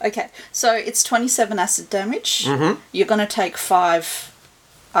 Okay, so it's 27 acid damage. Mm-hmm. You're going to take 5...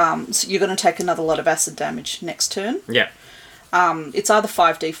 so you're going to take another lot of acid damage next turn. Yeah. It's either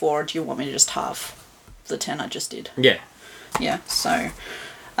 5d4 or do you want me to just halve the 10 I just did? Yeah. Yeah, so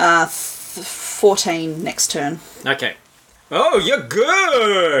 14 next turn. Okay. Oh, you're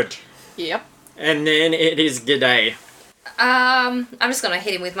good! Yep. And then it is G'day. I'm just gonna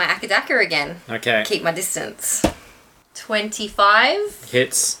hit him with my Akadaka again. Okay. Keep my distance. 25.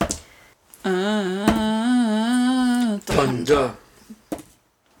 Hits. Thunder.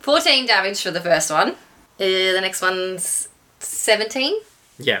 14 damage for the first one. The next one's 17.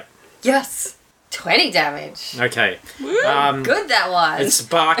 Yeah. Yes. 20 damage. Okay. Good that was. It's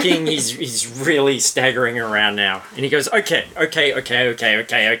barking. He's really staggering around now. And he goes, okay.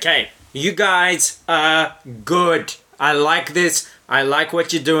 You guys are good. I like this. I like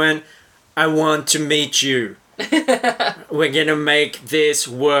what you're doing. I want to meet you. We're gonna make this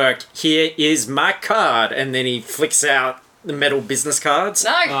work. Here is my card. And then he flicks out the metal business cards.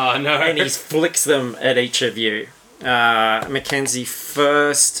 No. Oh, no. And he flicks them at each of you. Mackenzie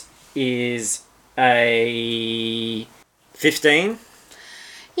first is a 15.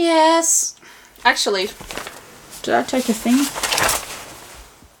 Yes. Actually, did I take a thing?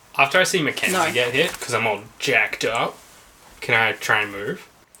 After I see Mackenzie No. get hit, because I'm all jacked up, can I try and move?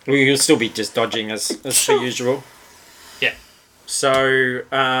 Well, you'll still be just dodging as per usual. Yeah. So,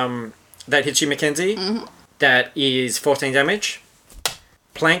 that hits you, Mackenzie. Mm-hmm. That is 14 damage.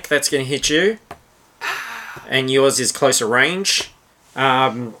 Plank, that's going to hit you. And yours is closer range.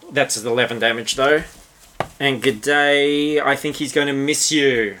 That's 11 damage, though. And G'day, I think he's going to miss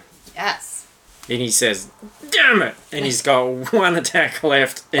you. Yes. And he says, damn it! And he's got 1 attack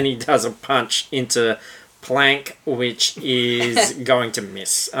left, and he does a punch into Plank, which is going to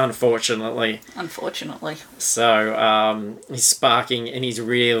miss, unfortunately. Unfortunately. So, he's sparking, and he's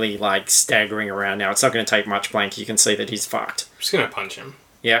really, staggering around now. It's not going to take much, Plank. You can see that he's fucked. I'm just going to punch him.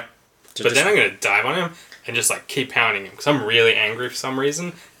 Yeah. But then I'm going to dive on him and just, keep pounding him, because I'm really angry for some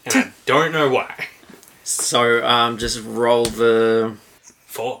reason, and I don't know why. So, just roll the...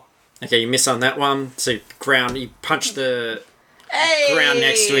 4. Okay, you miss on that one. So, you punch the Hey! ground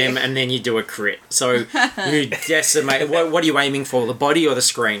next to him, and then you do a crit. So, you decimate... What are you aiming for, the body or the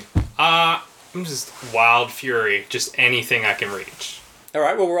screen? I'm just wild fury, just anything I can reach.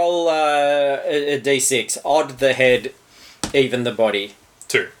 Alright, we'll roll a d6. Odd the head, even the body.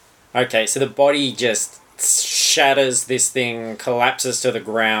 2. Okay, so the body just shatters, this thing collapses to the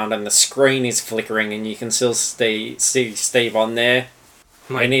ground, and the screen is flickering, and you can still see Steve on there.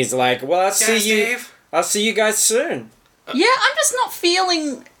 I'm like, And he's like, well, I'll see you... Steve? I'll see you guys soon. Yeah, I'm just not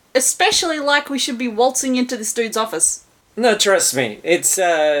feeling especially like we should be waltzing into this dude's office. No, trust me. It's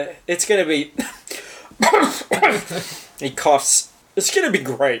gonna be... He coughs. It's gonna be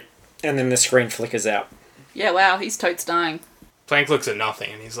great. And then the screen flickers out. Yeah, wow, he's totes dying. Plank looks at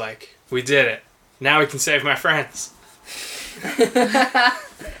nothing and he's like, we did it. Now we can save my friends.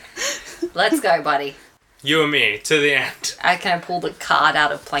 Let's go, buddy. You and me, to the end. I can pull the card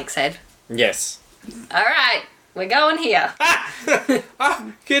out of Plank's head. Yes. All right, we're going here.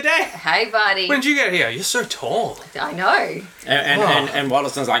 Oh, good day. Hey, buddy. When did you get here? You're so tall. I know. And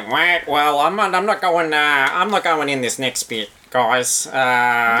Waddleston's like, well, I'm not going in this next bit, guys.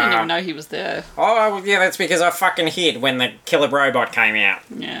 I didn't even know he was there. Oh, yeah, that's because I fucking hid when the killer robot came out.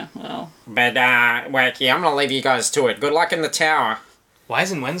 Yeah, well. But, Wacky, I'm gonna leave you guys to it. Good luck in the tower. Why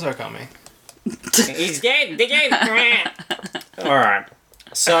isn't Wenzo coming? He's dead. Alright.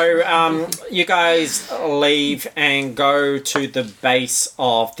 So, you guys leave and go to the base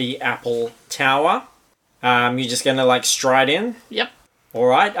of the Apple Tower. You're just gonna, like, stride in? Yep.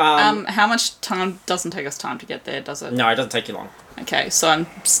 Alright. How much time doesn't take us time to get there, does it? No, it doesn't take you long. Okay, so I'm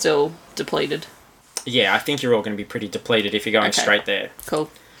still depleted. Yeah, I think you're all going to be pretty depleted if you're going Okay. straight there.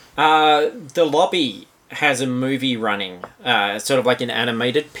 Cool. The lobby has a movie running, sort of like an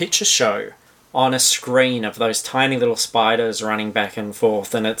animated picture show on a screen of those tiny little spiders running back and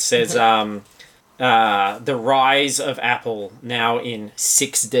forth, and it says The Rise of Apple, now in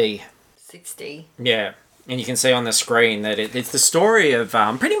 6D. 60. Yeah. And you can see on the screen that it's the story of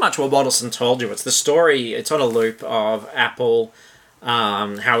pretty much what Waddleson told you. It's the story, it's on a loop of Apple,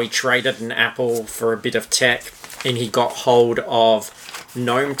 how he traded an Apple for a bit of tech, and he got hold of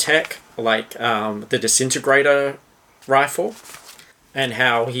Gnome tech, like the disintegrator rifle, and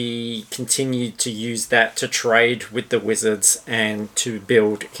how he continued to use that to trade with the wizards and to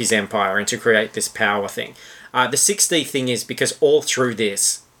build his empire and to create this power thing. The 6D thing is because all through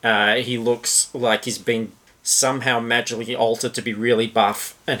this, he looks like he's been somehow magically altered to be really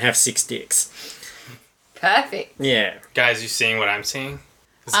buff and have 6 dicks. Perfect. Yeah. Guys, you seeing what I'm seeing?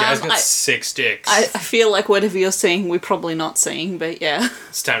 This guy's got 6 dicks. I feel like whatever you're seeing, we're probably not seeing, but yeah.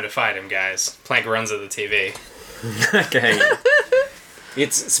 It's time to fight him, guys. Plank runs at the TV. Okay.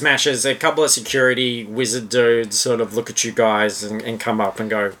 It smashes. A couple of security wizard dudes sort of look at you guys and come up and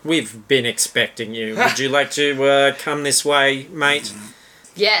go, "We've been expecting you. Would you like to come this way, mate?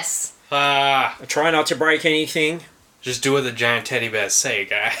 Yes. Try not to break anything." Just do what the giant teddy bears say,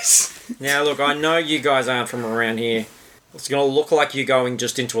 guys. Now, look, I know you guys aren't from around here. It's going to look like you're going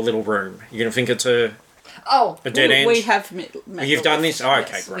just into a little room. You're going to think it's a Oh. dead end. We have You've done this? Oh,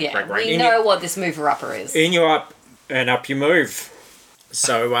 okay, Yes. great, Yeah, great. we know what this mover-upper is. In you up, and up you move.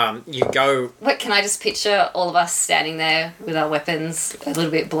 So, you go... What, can I just picture all of us standing there with our weapons, a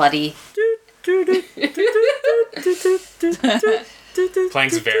little bit bloody?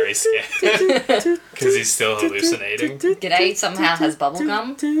 Plank's very scared. Because he's still hallucinating. G'day somehow has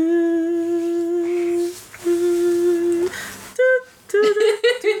bubblegum.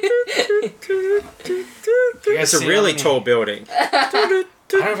 It's a really tall building. I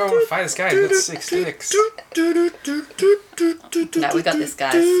don't know if I want to fight this guy. He's got 6 dicks. No, we got this,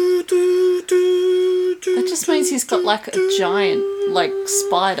 guys. That just means he's got like a giant, like,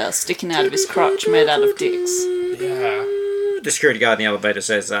 spider sticking out of his crotch made out of dicks. Yeah. The security guard in the elevator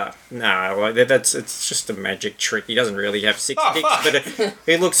says, no, like, it's just a magic trick. He doesn't really have 6 Oh, dicks, fuck. but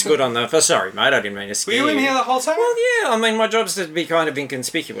it looks good on the... Oh, sorry, mate, I didn't mean to Were scare you in here the whole time? Well, yeah, I mean, my job's to be kind of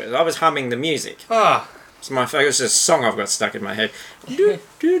inconspicuous. I was humming the music. Ah. It's my focus. It's a song I've got stuck in my head. Yeah,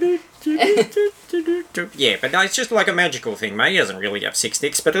 but no, it's just like a magical thing, mate. He doesn't really have 6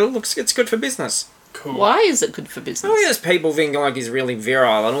 dicks, but it's good for business. Cool. Why is it good for business? Oh, yes, people think like he's really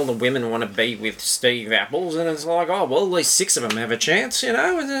virile, and all the women want to be with Steve Apples, and it's like, oh, well, at least 6 of them have a chance, you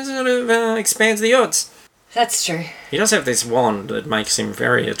know? It sort of expands the odds. That's true. He does have this wand that makes him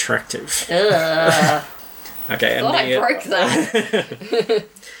very attractive. Ugh. Okay, and Thought I broke that.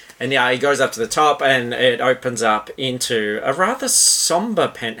 And yeah, he goes up to the top, and it opens up into a rather somber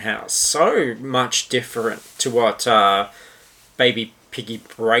penthouse. So much different to what Baby Piggy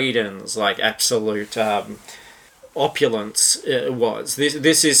Braden's like absolute opulence was.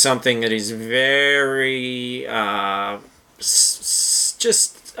 This is something that is very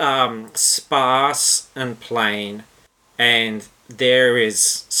sparse and plain. And there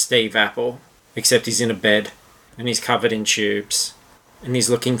is Steve Apple, except he's in a bed and he's covered in tubes. And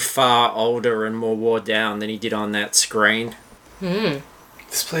he's looking far older and more wore down than he did on that screen.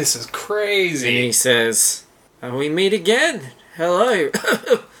 This place is And crazy. he says, we meet again. Hello.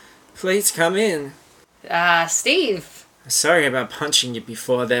 Please come in. Steve. Sorry about punching you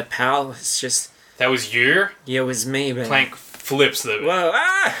before there, pal. It's just... That was you? Yeah, it was me, man. Plank flips the... Whoa,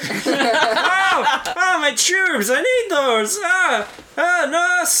 oh, my tubes, I need those.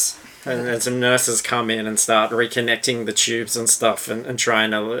 Nurse. And then some nurses come in and start reconnecting the tubes and stuff and trying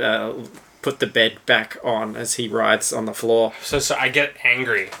to put the bed back on as he writhes on the floor. So I get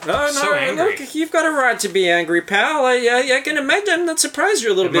angry. Oh, no, so angry. look, you've got a right to be angry, pal. I can imagine. I'm not surprised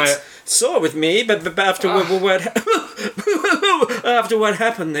you're a little bit sore with me, but after after what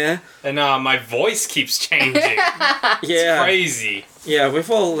happened there. And my voice keeps changing. Yeah. It's crazy. Yeah, we've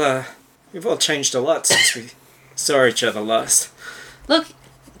all changed a lot since we saw each other last. Look,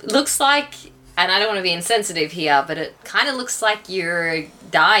 looks like, and I don't want to be insensitive here, but it kind of looks like you're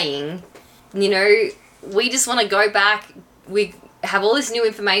dying. You know, we just want to go back. We have all this new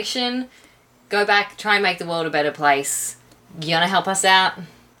information. Go back, try and make the world a better place. You gonna help us out?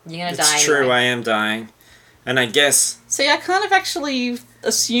 You're gonna die. It's true, anyway. I am dying. And I guess... See, I kind of actually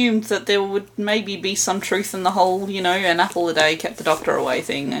assumed that there would maybe be some truth in the whole, an apple a day kept the doctor away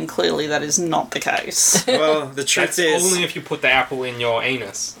thing, and clearly that is not the case. Well, the truth That's is... only if you put the apple in your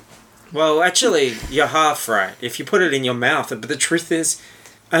anus. Well, actually, you're half right. If you put it in your mouth. But the truth is,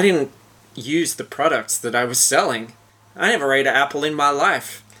 I didn't use the products that I was selling. I never ate an apple in my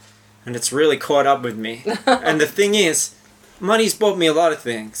life. And it's really caught up with me. And the thing is, money's bought me a lot of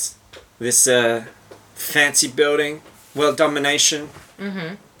things. This fancy building, world domination.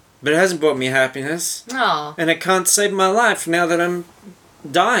 Mm-hmm. But it hasn't brought me happiness. Oh, And it can't save my life now that I'm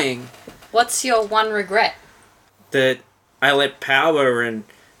dying. what's your one regret? That I let power and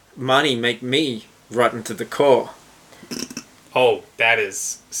money make me rotten to the core. Oh, that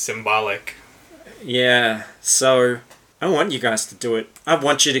is symbolic. Yeah, so I want you guys to do it. I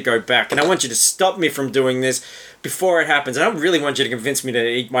want you to go back, and I want you to stop me from doing this before it happens. And I really want you to convince me to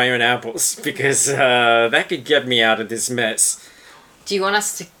eat my own apples, because that could get me out of this mess. Do you want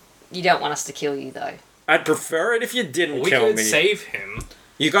us to... You don't want us to kill you, though. I'd prefer it if you didn't We kill could me. save him.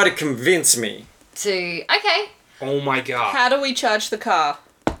 You gotta convince me. Okay. Oh my god. How do we charge the car?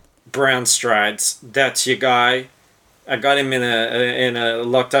 Brown Strides, that's your guy. I got him in a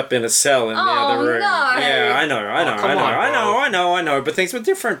locked up in a cell in the other room. No. Yeah, I know. come on, I know. But things were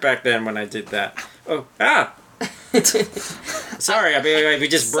different back then when I did that. Oh, Sorry, we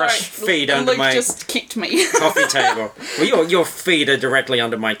just brushed feet under Luke my just kicked me. coffee table. Well, your feet are directly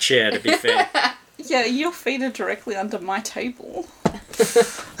under my chair, to be fair. Yeah, your feet are directly under my table.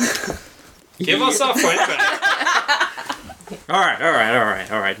 Give us our friend back. All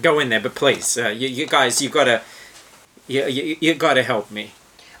right. Go in there, but please, you guys, you gotta help me.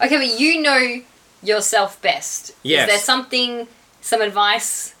 Okay, but you know yourself best. Yes. Is there some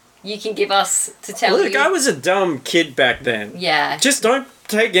advice you can give us to tell Look, you? I was a dumb kid back then. Yeah. Just don't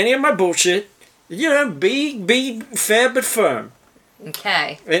take any of my bullshit. Be fair but firm,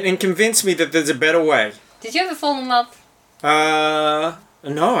 Okay. and convince me that there's a better way. Did you ever fall in love?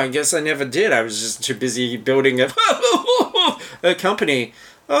 No, I guess I never did. I was just too busy building a company.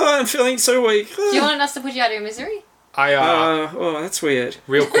 Oh, I'm feeling so weak. Do you want us to put you out of your misery? That's weird.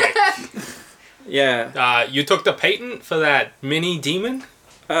 Real quick. Yeah. You took the patent for that mini demon?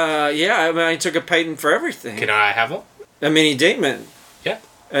 Yeah, I mean, I took a patent for everything. Can I have one? A mini demon. Yeah.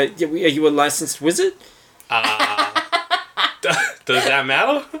 Are you a licensed wizard? Does that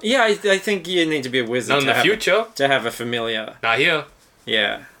matter? Yeah, I think you need to be a wizard Not in the future. to have a familiar. Not here.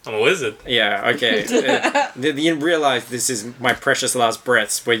 Yeah. I'm a wizard. Yeah, okay. You realize this is my precious last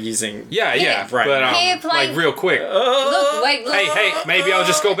breaths we're using. Yeah. Right. But Here, play- like real quick. Look, wait, look. Hey, maybe I'll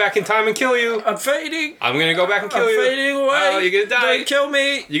just go back in time and kill you. I'm fading. I'm gonna go back and kill I'm you. fading away. Oh, you're gonna die. Don't kill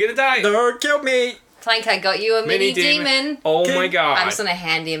me. You're gonna die. Don't kill me. Plank, I got you a mini demon. Oh Okay. my god. I'm just gonna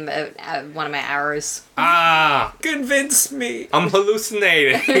hand him one of my arrows. Convince me. I'm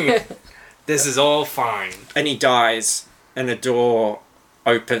hallucinating. This is all fine. And he dies, and a door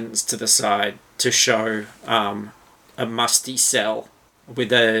opens to the side to show a musty cell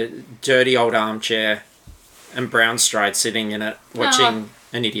with a dirty old armchair and Brown Stride sitting in it watching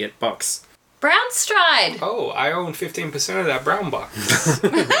an idiot box. Brown Stride. Oh, I own 15% of that brown box.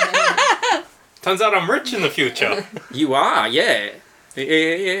 Turns out I'm rich in the future. You are, yeah.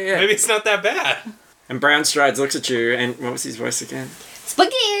 Yeah. Maybe it's not that bad. And Brown Strides looks at you, and what was his voice again?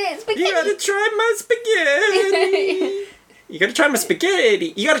 Spaghetti. You gotta try my spaghetti. You gotta try my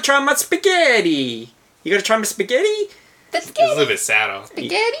spaghetti. You gotta try my spaghetti. You gotta try my spaghetti. It's a little bit sadder.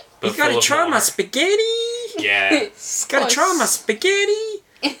 Spaghetti. but You gotta full of try more. my spaghetti. Yeah. Gotta try my spaghetti.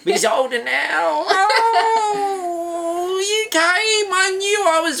 He's older now. Oh, you came. I knew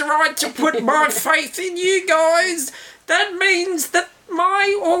I was right to put my faith in you guys. That means that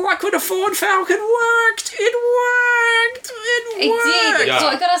my all I could afford Falcon worked. It worked. It did. Yeah. So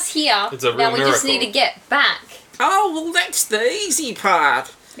it got us here. It's a real now we just miracle. need to get back. Oh, well, that's the easy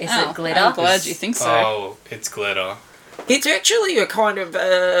part. Is Oh, it glitter? I'm glad you think so. Oh, it's glitter. It's actually a kind of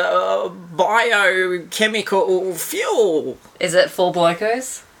biochemical fuel. Is it for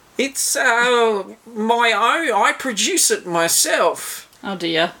blokos? It's my own. I produce it myself Oh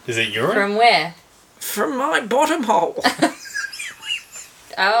dear. Is it urine? From where? from my bottom hole.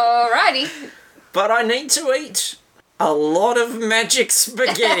 Alrighty. But I need to eat a lot of magic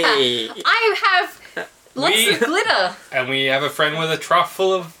spaghetti. I have lots We- of glitter. And we have a friend with a trough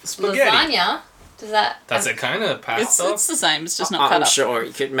full of spaghetti. Lasagna. Does that? That's a kind of pasta. It's the same. It's just not cut I'm up. sure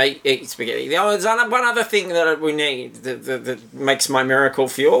you could eat spaghetti. There's one other thing that we need that makes my miracle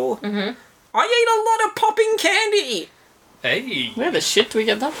fuel. Mm-hmm. I eat a lot of popping candy. Hey, Where the shit do we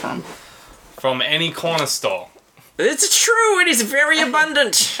get that from? from any corner store. It's true. It is very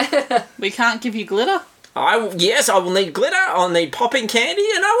abundant. We can't give you glitter? I will need glitter. I'll need popping candy,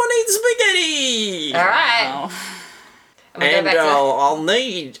 and I will need spaghetti. All right. Oh. And we go And back to I'll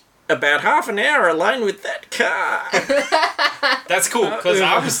need about half an hour alone with that car. That's cool, because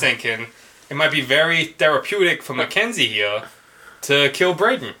I was thinking it might be very therapeutic for Mackenzie here to kill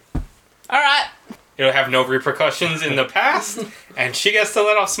Brayden. Alright. It'll have no repercussions in the past, and she gets to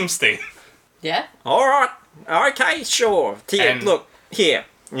let off some steam. yeah. All right. Okay, sure. Here, And- look, here.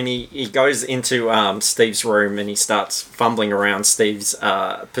 And he goes into Steve's room and he starts fumbling around Steve's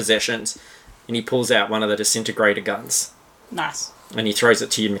possessions. And he pulls out one of the disintegrator guns. Nice. And he throws it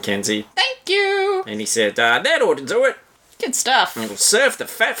to you, Mackenzie. Thank you. And he said, that ought to do it. Good stuff. It'll serve the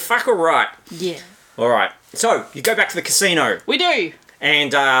fat fucker right. Yeah. All right. So, you go back to the casino. We do.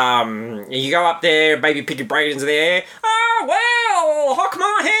 And you go up there, baby Piggy Braden's there. Oh, well, hock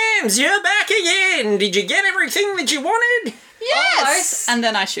my hams, you're back again. Did you get everything that you wanted? Yes. Almost. And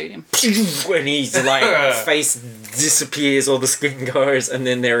then I shoot him. When he's like, face disappears, all the skin goes, and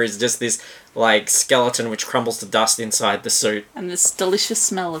then there is just this, like, skeleton which crumbles to dust inside the suit. And this delicious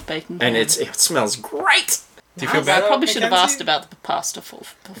smell of bacon. And ham. it smells great. Do you feel I better? probably should have Mackenzie? asked about the pasta before.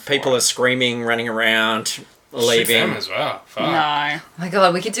 People are screaming, running around, Shoot leaving. them as well. Fuck. No. Oh my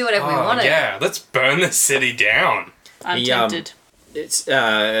god, we could do whatever we Oh, wanted. yeah, let's burn the city down. I'm The, tempted. It's,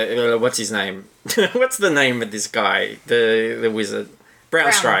 what's his name? What's the name of this guy? The wizard? Brown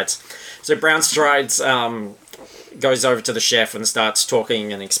Brown. Strides. So Brown Strides goes over to the chef and starts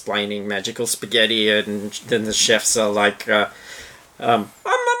talking and explaining magical spaghetti, and then the chefs are like, I'm gonna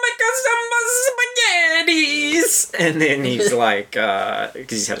make us some spaghettis! And then he's like, because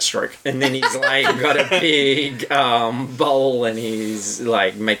he's had a stroke, and then he's like, got a big bowl, and he's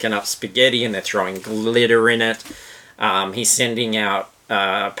like making up spaghetti, and they're throwing glitter in it. He's sending out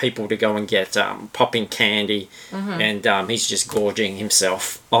people to go and get popping candy, and he's just gorging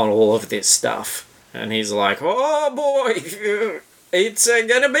himself on all of this stuff. And he's like, oh boy, it's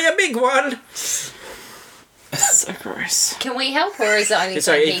gonna be a big one. So gross. Can we help, or is it only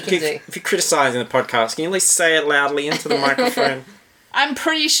So something he can do? if you're criticising the podcast, can you at least say it loudly into the microphone? I'm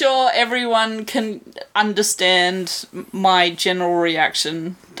pretty sure everyone can understand my general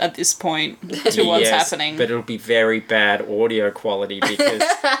reaction at this point to what's Yes, happening. but it'll be very bad audio quality because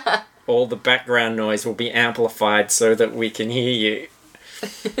all the background noise will be amplified so that we can hear you.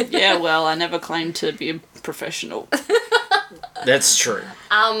 Yeah, well, I never claimed to be a professional. That's true.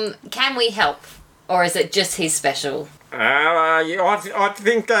 Can we help, or is it just his special? I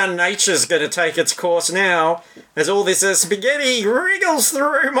think nature's going to take its course now as all this spaghetti wriggles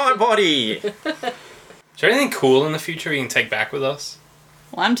through my body. Is there anything cool in the future we can take back with us?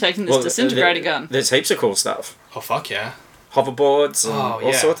 Well, I'm taking this disintegrator gun. There's heaps of cool stuff. Oh, fuck yeah. Hoverboards and Oh, all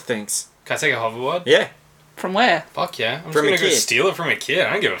yeah. sorts of things. Can I take a hoverboard? Yeah. From where? Fuck yeah. I'm From a just gonna go kid. steal it from a kid.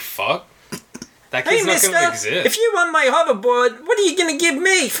 I don't give a fuck. That Hey, kid's not mister, gonna exist. if you want my hoverboard, what are you going to give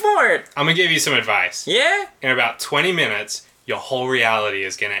me for it? I'm gonna give you some advice. Yeah? In about 20 minutes, your whole reality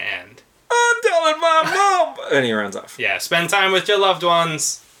is gonna end. I'm telling my mom. And he runs off. Yeah, spend time with your loved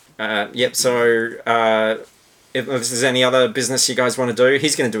ones. Yep, so if there's any other business you guys want to do,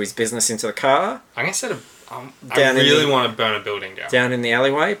 he's going to do his business into the car. I'm gonna set a. I Down in really the- want to burn a building down. Down in the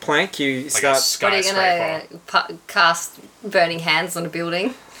alleyway, Plank, you Like a start... What are you skyscraper. gonna cast burning hands on a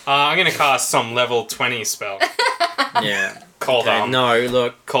building? I'm gonna cast some level 20 spell Yeah. called Okay, no,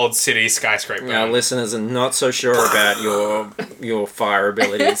 look, called City Skyscraper. our listeners are not so sure about your fire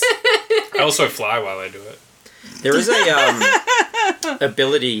abilities. I also fly while I do it. There is a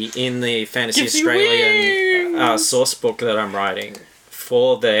ability in the Fantasy Gives you Australian source book that I'm writing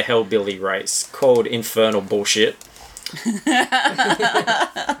for the Hellbilly race called Infernal Bullshit.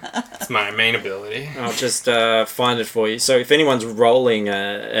 It's my main ability. I'll just find it for you. So if anyone's rolling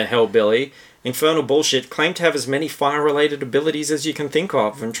a Hellbilly, Infernal Bullshit claim to have as many fire-related abilities as you can think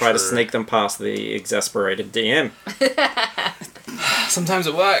of and try to True. sneak them past the exasperated DM. Sometimes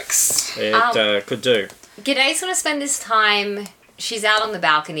it works. It could do. G'day's gonna spend this time. She's out on the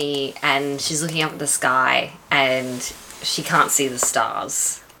balcony and she's looking up at the sky and she can't see the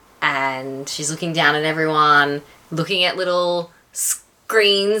stars. And she's looking down at everyone, looking at little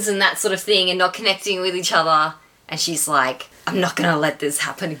screens and that sort of thing and not connecting with each other. And she's like, I'm not gonna let this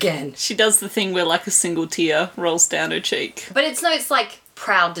happen again. She does the thing where like a single tear rolls down her cheek. But it's like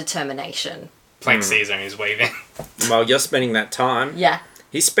proud determination. Plank sees and he's waving. While you're spending that time, Yeah.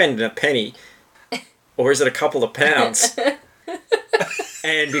 he's spending a penny. Or is it a couple of pounds?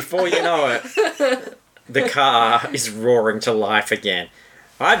 And before you know it, the car is roaring to life again.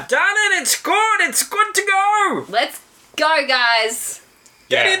 I've done it! It's good to go! Let's go, guys.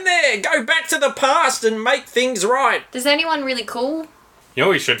 Get in there! Go back to the past and make things right! Does anyone really cool? You know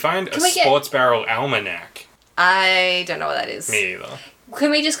what we should find? A we get- sports barrel almanac. I don't know what that is. Me either. Can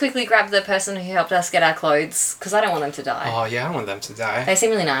we just quickly grab the person who helped us get our clothes? Because I don't want them to die. Oh yeah, I don't want them to die. They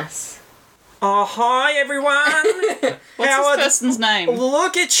seem really nice. Oh, hi everyone! What's Howard, this person's name?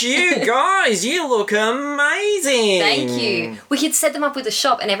 look at you guys! You look amazing! Thank you. We could set them up with a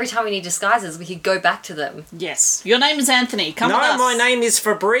shop, and every time we need disguises, we could go back to them. Yes. Your name is Anthony. Come with No, us. my name is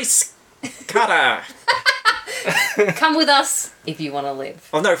Fabrice Cutter. Come with us if you want to live.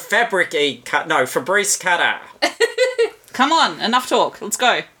 Oh no, Fabrice Cutter. Come on, enough talk. Let's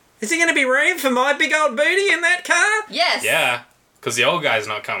go. Is there going to be room for my big old booty in that car? Yes. Yeah, because the old guy's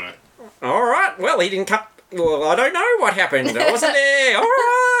not coming. All right. Well, he didn't come. Well, I don't know what happened. I wasn't there. All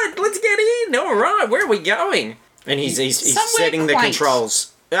right, let's get in. All right, where are we going? And he's Somewhere setting the quaint.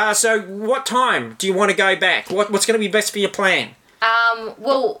 controls. So, what time do you want to go back? What's going to be best for your plan?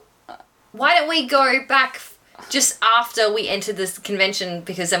 Well, why don't we go back just after we enter this convention,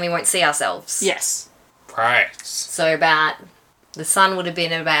 because then we won't see ourselves. Yes. Right. So the sun would have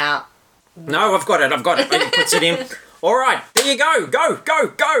been about... No, I've got it. And he puts it in. All right, there you go.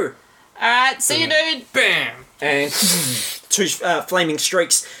 Go. Alright, see you, dude. Bam! And two flaming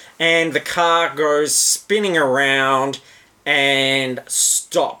streaks, and the car goes spinning around and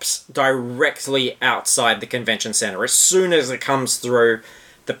stops directly outside the convention center. As soon as it comes through,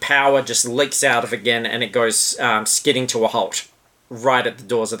 the power just leaks out of it again, and it goes skidding to a halt right at the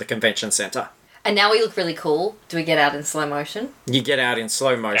doors of the convention center. And now we look really cool. Do we get out in slow motion? You get out in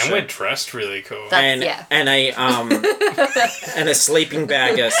slow motion. And we're dressed really cool. That's- yeah. And a sleeping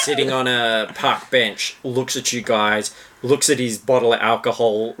bagger sitting on a park bench looks at you guys, looks at his bottle of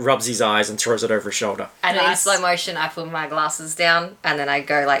alcohol, rubs his eyes, and throws it over his shoulder. And in Nice. slow motion, I put my glasses down, and then I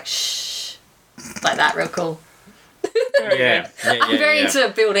go like, shh. Like that, real cool. Yeah, I'm very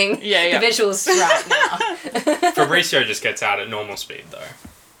into building Yeah. the visuals right now. Fabricio just gets out at normal speed though.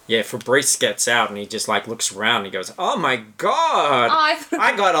 Yeah, Fabrice gets out and he just like looks around and he goes, "Oh my god, I've-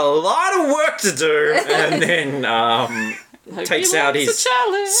 I got a lot of work to do," and then takes out his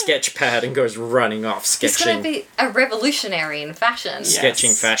sketch pad and goes running off He's going to sketching be a revolutionary in fashion. Yeah.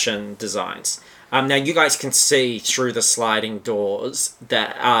 sketching Yes. fashion designs. Now you guys can see through the sliding doors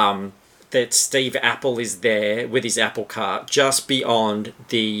that that Steve Apple is there with his Apple cart just beyond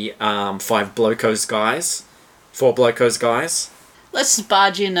the four Blocos guys. Let's just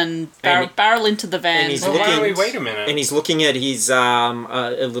barge in and barrel into the van. and he's Well, why don't we looking- wait a minute? And he's looking at his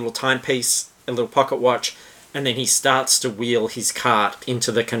a little timepiece, a little pocket watch, and then he starts to wheel his cart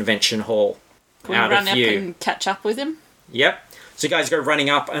into the convention hall. Can we out run of up view. and catch up with him? Yep. So you guys go running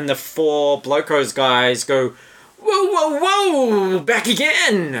up, and the four Blocos guys go, whoa, back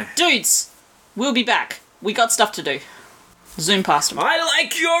again! Dudes, we'll be back. We got stuff to do. Zoom past him. I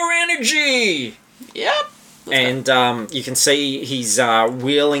like your energy! Yep. And you can see he's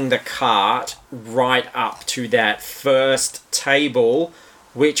wheeling the cart right up to that first table,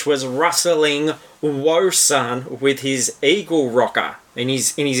 which was rustling Wosan with his eagle rocker. And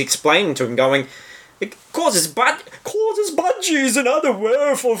he's explaining to him, going, "It causes budgies and other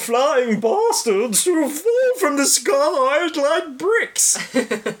wonderful flying bastards to fall from the sky like bricks."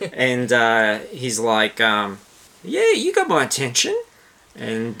 And he's like, "Yeah, you got my attention.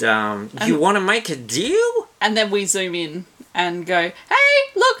 And you want to make a deal?" And then we zoom in and go,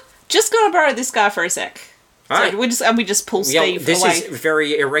 hey, look, just gonna borrow this guy for a sec. Alright. So we just pull Steve this away. is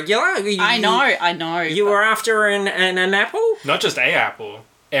very irregular. I know. You were after an apple? Not just a apple.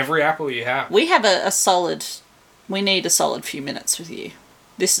 Every apple you have. We have we need a solid few minutes with you.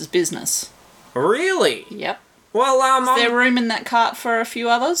 This is business. Really? Yep. Well, Is there room in that cart for a few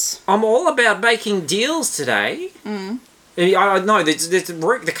others? I'm all about making deals today. I know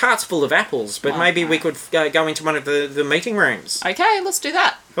the cart's full of apples, but maybe we could go into one of the meeting rooms. Okay, let's do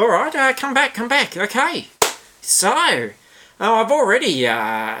that. All right, come back. Okay. So, I've already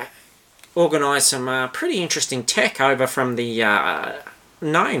organised some pretty interesting tech over from the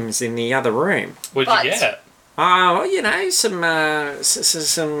gnomes in the other room. What'd you get? Some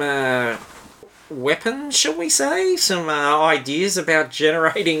weapons, shall we say? Some ideas about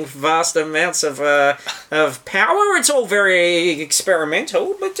generating vast amounts of power. It's all very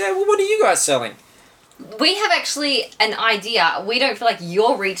experimental, but what are you guys selling? We have actually an idea. We don't feel like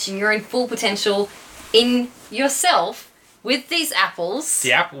you're reaching your own full potential in yourself with these apples.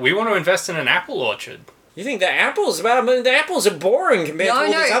 We want to invest in an apple orchard. You think the apples? Well, I mean, the apples are boring compared to all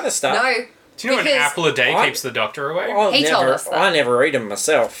this other stuff. No. Do you know an apple a day keeps the doctor away? He told us that. I never eat them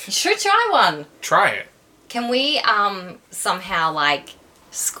myself. You should try one. Try it. Can we somehow like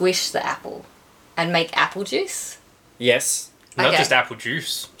squish the apple and make apple juice? Yes. Not Okay. just apple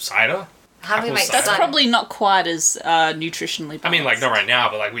juice, cider. How do we Apple make cider. That's cider? probably not quite as nutritionally balanced. I mean, like, not right now,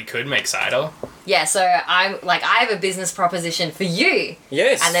 but like we could make cider. Yeah, so I have a business proposition for you.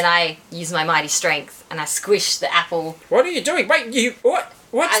 Yes. And then I use my mighty strength and I squish the apple What are you doing? Wait, what?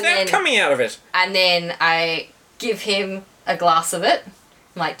 What's And that then- coming out of it? and then I give him a glass of it.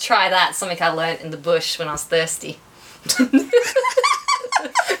 I'm like, try that, something I learnt in the bush when I was thirsty.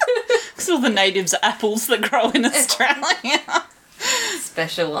 Because all the natives are apples that grow in Australia.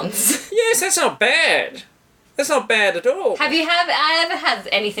 Special ones. Yes, that's not bad. That's not bad at all. Have you ever had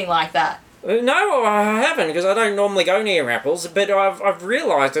anything like that? No, I haven't, because I don't normally go near apples, but I've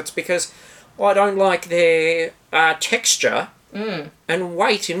realised it's because I don't like their texture and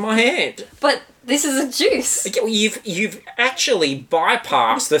weight in my hand. But this is a juice. You've actually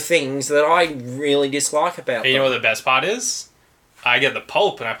bypassed the things that I really dislike about And you know them. what the best part is? I get the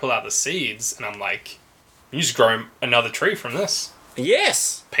pulp and I pull out the seeds, and I'm like, you just grow another tree from this.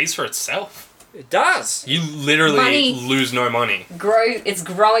 Yes, Pays for itself. it does. You literally Money. lose no money. It's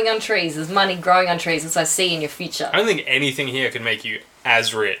growing on trees. There's money growing on trees, as I see in your future. I don't think anything here could make you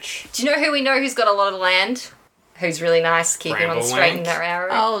as rich. Do you know who we know who's got a lot of land? Who's really nice, keeping on the straight and narrow?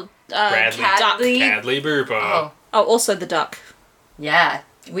 Oh, Bradley. duck. Cadley Booper. Oh, Oh, also the duck. yeah.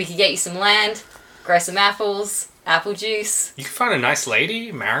 We could get you some land, grow some apples, apple juice. You can find a nice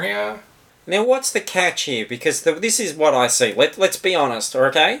lady, marry her. Now, what's the catch here? Because this is what I see. Let's be honest,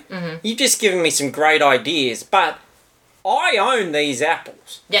 okay? Mm-hmm. You've just given me some great ideas, but I own these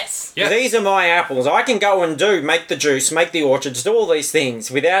apples. Yes. Yeah. These are my apples. I can go and make the juice, make the orchards, do all these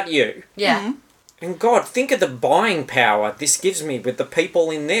things without you. Yeah. And God, think of the buying power this gives me with the people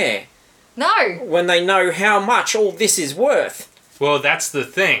in there No. when they know how much all this is worth. Well, that's the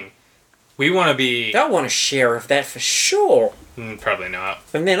thing. We want to be... They'll want a share of that for sure. Probably not.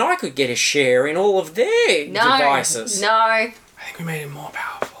 And then I could get a share in all of their No. devices. No. I think we made it more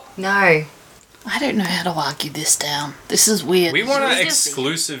powerful. No. I don't know how to argue this down. This is weird. We want an We just-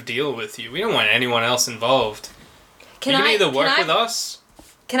 exclusive deal with you. We don't want anyone else involved. You can either work with us...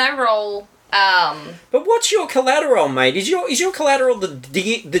 Can I roll? But what's your collateral, mate? Is your collateral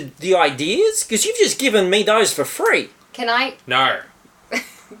the ideas? Because you've just given me those for free. Can I? No.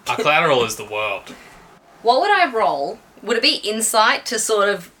 Our collateral is the world. What would I roll? Would it be insight to sort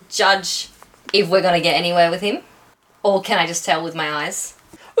of judge if we're going to get anywhere with him? Or can I just tell with my eyes?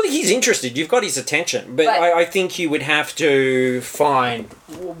 Well, he's interested. You've got his attention. But But- I think you would have to find...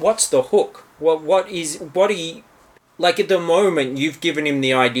 What's the hook? What he... Like, at the moment, you've given him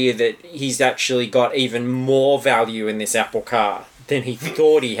the idea that he's actually got even more value in this Apple car than he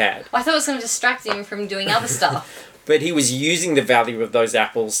thought he had. I thought it was going to distract him from doing other stuff. But he was using the value of those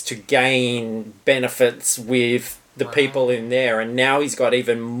apples to gain benefits with the people in there, and now he's got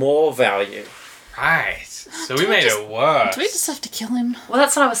even more value. Right. So we made it worse. Do we just have to kill him? Well,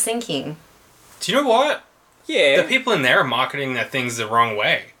 that's what I was thinking. Do you know what? Yeah. The people in there are marketing their things the wrong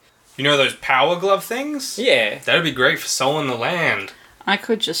way. You know those power glove things? Yeah. That'd be great for selling the land. I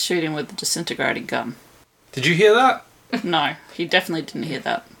could just shoot him with the disintegrating gun. Did you hear that? No, he definitely didn't hear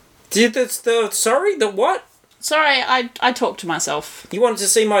that. Sorry, the what? Sorry, I talked to myself. You wanted to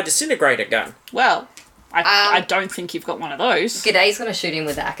see my disintegrator gun? Well, I don't think you've got one of those. G'day's going to shoot him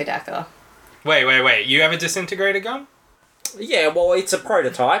with the Akadaka. Wait. You have a disintegrator gun? Yeah, well, it's a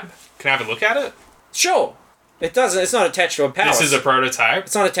prototype. Can I have a look at it? Sure. It's not attached to a power. This is a prototype.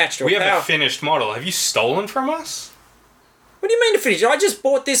 It's not attached to We a have power. a finished model. Have you stolen from us? What do you mean to finish? I just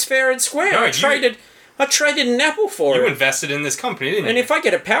bought this fair and square. No, I traded an apple for You it. invested in this company, didn't you? And if I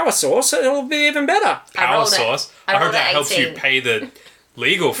get a power source, it'll be even better. I Power rolled it. source. I I heard rolled that a helps you 18. pay the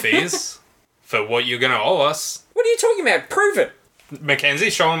legal fees for what you're going to owe us. What are you talking about? Prove it. Mackenzie,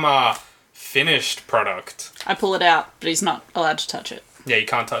 show him finished product. I pull it out, but he's not allowed to touch it. Yeah, you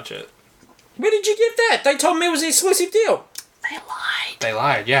can't touch it. Where did you get that? They told me it was an exclusive deal. They lied. They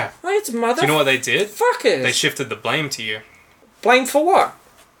lied, yeah. Oh, it's mother. Do you know what they did? Fuckers. They shifted the blame to you Blame for what?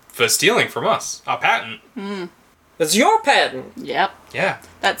 for stealing from us, our patent. It's your patent. Yep, Yeah.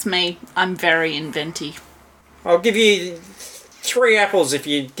 that's me. I'm very inventive. I'll give you 3 apples if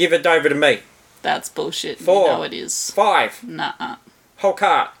you give it over to me. That's bullshit. 4. You know it is. 5. Nuh-uh. Whole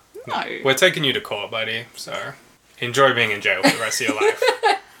cart. No. We're taking you to court, buddy, so enjoy being in jail for the rest of your life.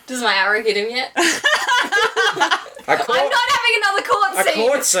 Does my arrow hit him yet? A I'm court, not having another court a scene.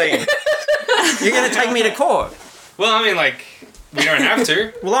 court scene. You're going to take me to court. Well, I mean, like, we don't have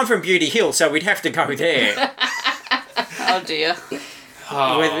to. Well, I'm from Beauty Hill, so we'd have to go there. Oh dear.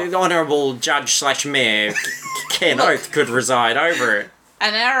 Oh. Where the Honourable Judge/Mayor Ken Oath could reside over it.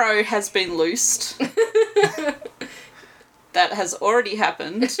 An arrow has been loosed. That has already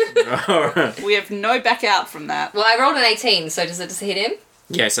happened. We have no back out from that. Well, I rolled an 18, so does it just hit him?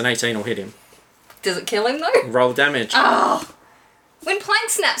 Yes, an 18 will hit him. Does it kill him though? Roll damage. Oh. When Plank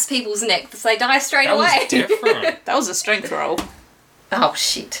snaps people's necks, they die straight That away. was different. That was a strength roll. Oh,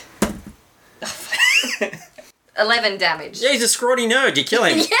 shit. 11 damage. Yeah, he's a scrawny nerd. You kill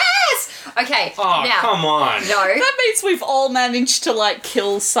him. Yes! Okay, Oh, now. come on. No. That means we've all managed to, like,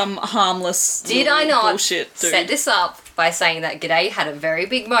 kill some harmless Did little I not bullshit dude. set this up by saying that G'day had a very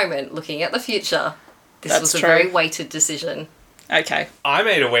big moment looking at the future? This That's was a true. very weighted decision. Okay. I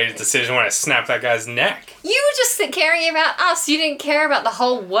made a weighted decision when I snapped that guy's neck. You were just caring about us. You didn't care about the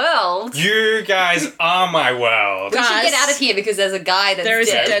whole world. You guys are my world. We should Guys, get out of here because there's a guy that's there is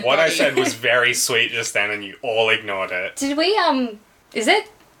a dead. dead What I body. said was very sweet just then, and you all ignored it. Did we, is it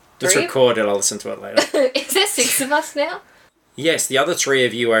It's 3? recorded. I'll listen to it later. Is there 6 of us now? Yes, the other 3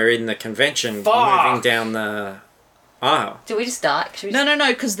 of you are in the convention Fuck. moving down the aisle. Do we just die? Should we No, just... no,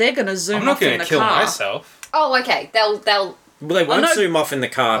 because they're going to zoom I'm not off in going the to kill car. myself. Oh, okay. They'll... Well, they won't no. zoom off in the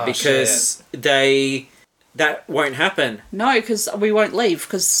car Oh, because that won't happen. No, because we won't leave,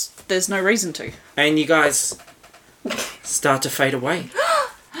 because there's no reason to. And you guys start to fade away.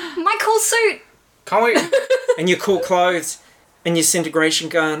 My cool suit! Can't we? And your cool clothes and your disintegration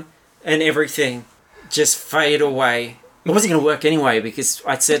gun and everything just fade away. It wasn't going to work anyway because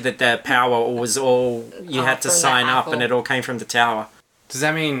I said that the power was all you had to from the sign up apple. and it all came from the tower. Does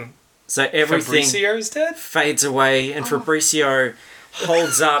that mean So everything Fabrizio's dead? fades away and Fabricio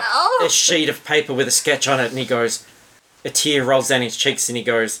holds up Oh. a sheet of paper with a sketch on it and he goes, a tear rolls down his cheeks and he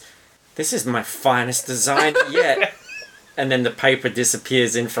goes, "This is my finest design yet." And then the paper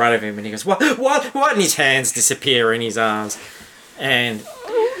disappears in front of him and he goes, What? And his hands disappear in his arms. And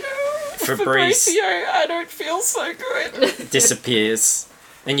Fabrice Fabricio, I don't feel so good. disappears.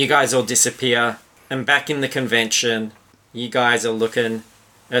 And you guys all disappear. And back in the convention, you guys are looking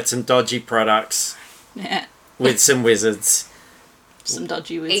at some dodgy products Yeah. with some wizards Some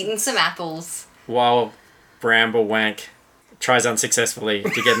dodgy wizards. Eating some apples. while Bramblewank tries unsuccessfully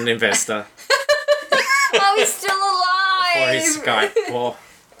to get an investor Oh, he's still for alive! his Skype call.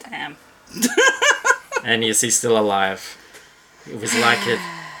 Damn. And yes, he's still alive. It was like it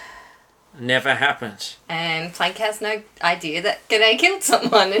never happened. And Plank has no idea that G'day killed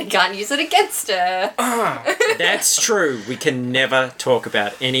someone and he can't use it against her. That's true. We can never talk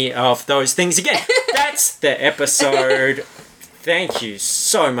about any of those things again. That's the episode. Thank you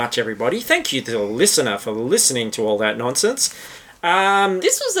so much, everybody. Thank you to the listener for listening to all that nonsense.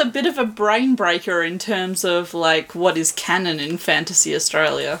 This was a bit of a brain breaker in terms of, like, what is canon in Fantasy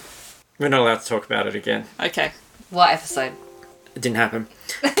Australia. We're not allowed to talk about it again. Okay. What episode? It didn't happen.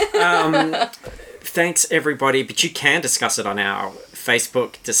 Thanks, everybody. But you can discuss it on our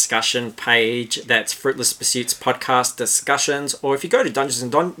Facebook discussion page. That's Fruitless Pursuits Podcast Discussions. Or if you go to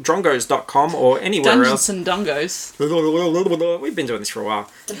dungeonsanddrongos.com or anywhere Dungeons else. and Dongos. We've been doing this for a while.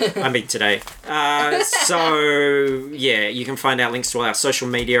 I mean, today. So, yeah, you can find out links to all our social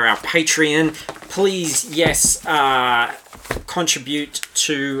media, our Patreon. Please, yes, contribute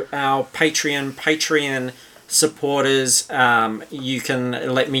to our Patreon supporters. You can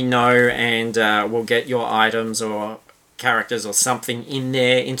let me know and we'll get your items or characters or something in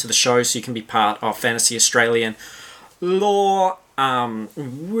there into the show so you can be part of Fantasy Australian lore.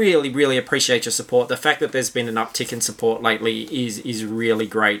 Really appreciate your support. The fact that there's been an uptick in support lately is really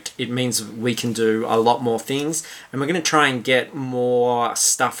great. It means we can do a lot more things, and we're going to try and get more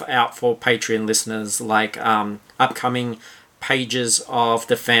stuff out for Patreon listeners, like upcoming pages of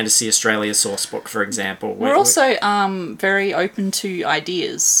the Fantasy Australia sourcebook, for example. We're also very open to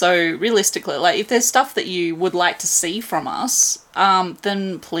ideas. So realistically, like, if there's stuff that you would like to see from us,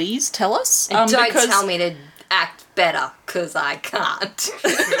 then please tell us. And don't because tell me to act better, because I can't.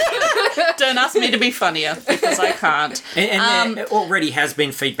 Don't ask me to be funnier, because I can't. And there already has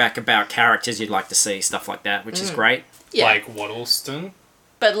been feedback about characters you'd like to see, stuff like that, which is great. Yeah. Like Waddleston.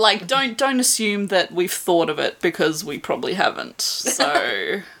 But, like, don't assume that we've thought of it, because we probably haven't.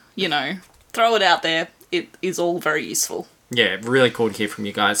 So, you know, throw it out there. It is all very useful. Yeah, really cool to hear from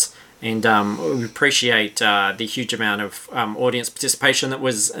you guys. And we appreciate the huge amount of audience participation that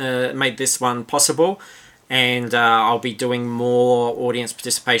was made this one possible. And I'll be doing more audience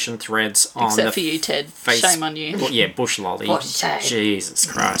participation threads on Except for you, Ted. Shame on you. Well, yeah, Bush Lolly. Shame.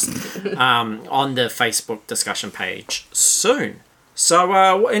 Jesus Christ. On the Facebook discussion page soon.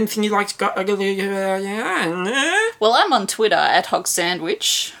 So, anything you'd like to go? Well, I'm on Twitter at Hog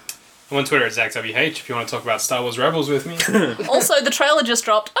Sandwich. I'm on Twitter at ZachWH if you want to talk about Star Wars Rebels with me. Also, the trailer just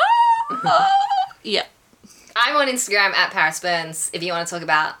dropped. Yeah. I'm on Instagram at Paris Burns if you want to talk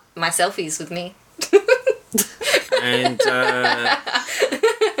about my selfies with me. And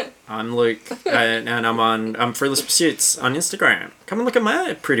I'm Luke, and I'm on Fruitless Pursuits on Instagram. Come and look at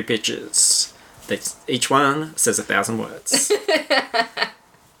my pretty pictures. Each one says 1,000 words.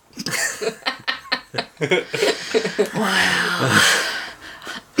 Wow.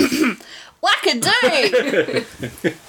 Wackadoo!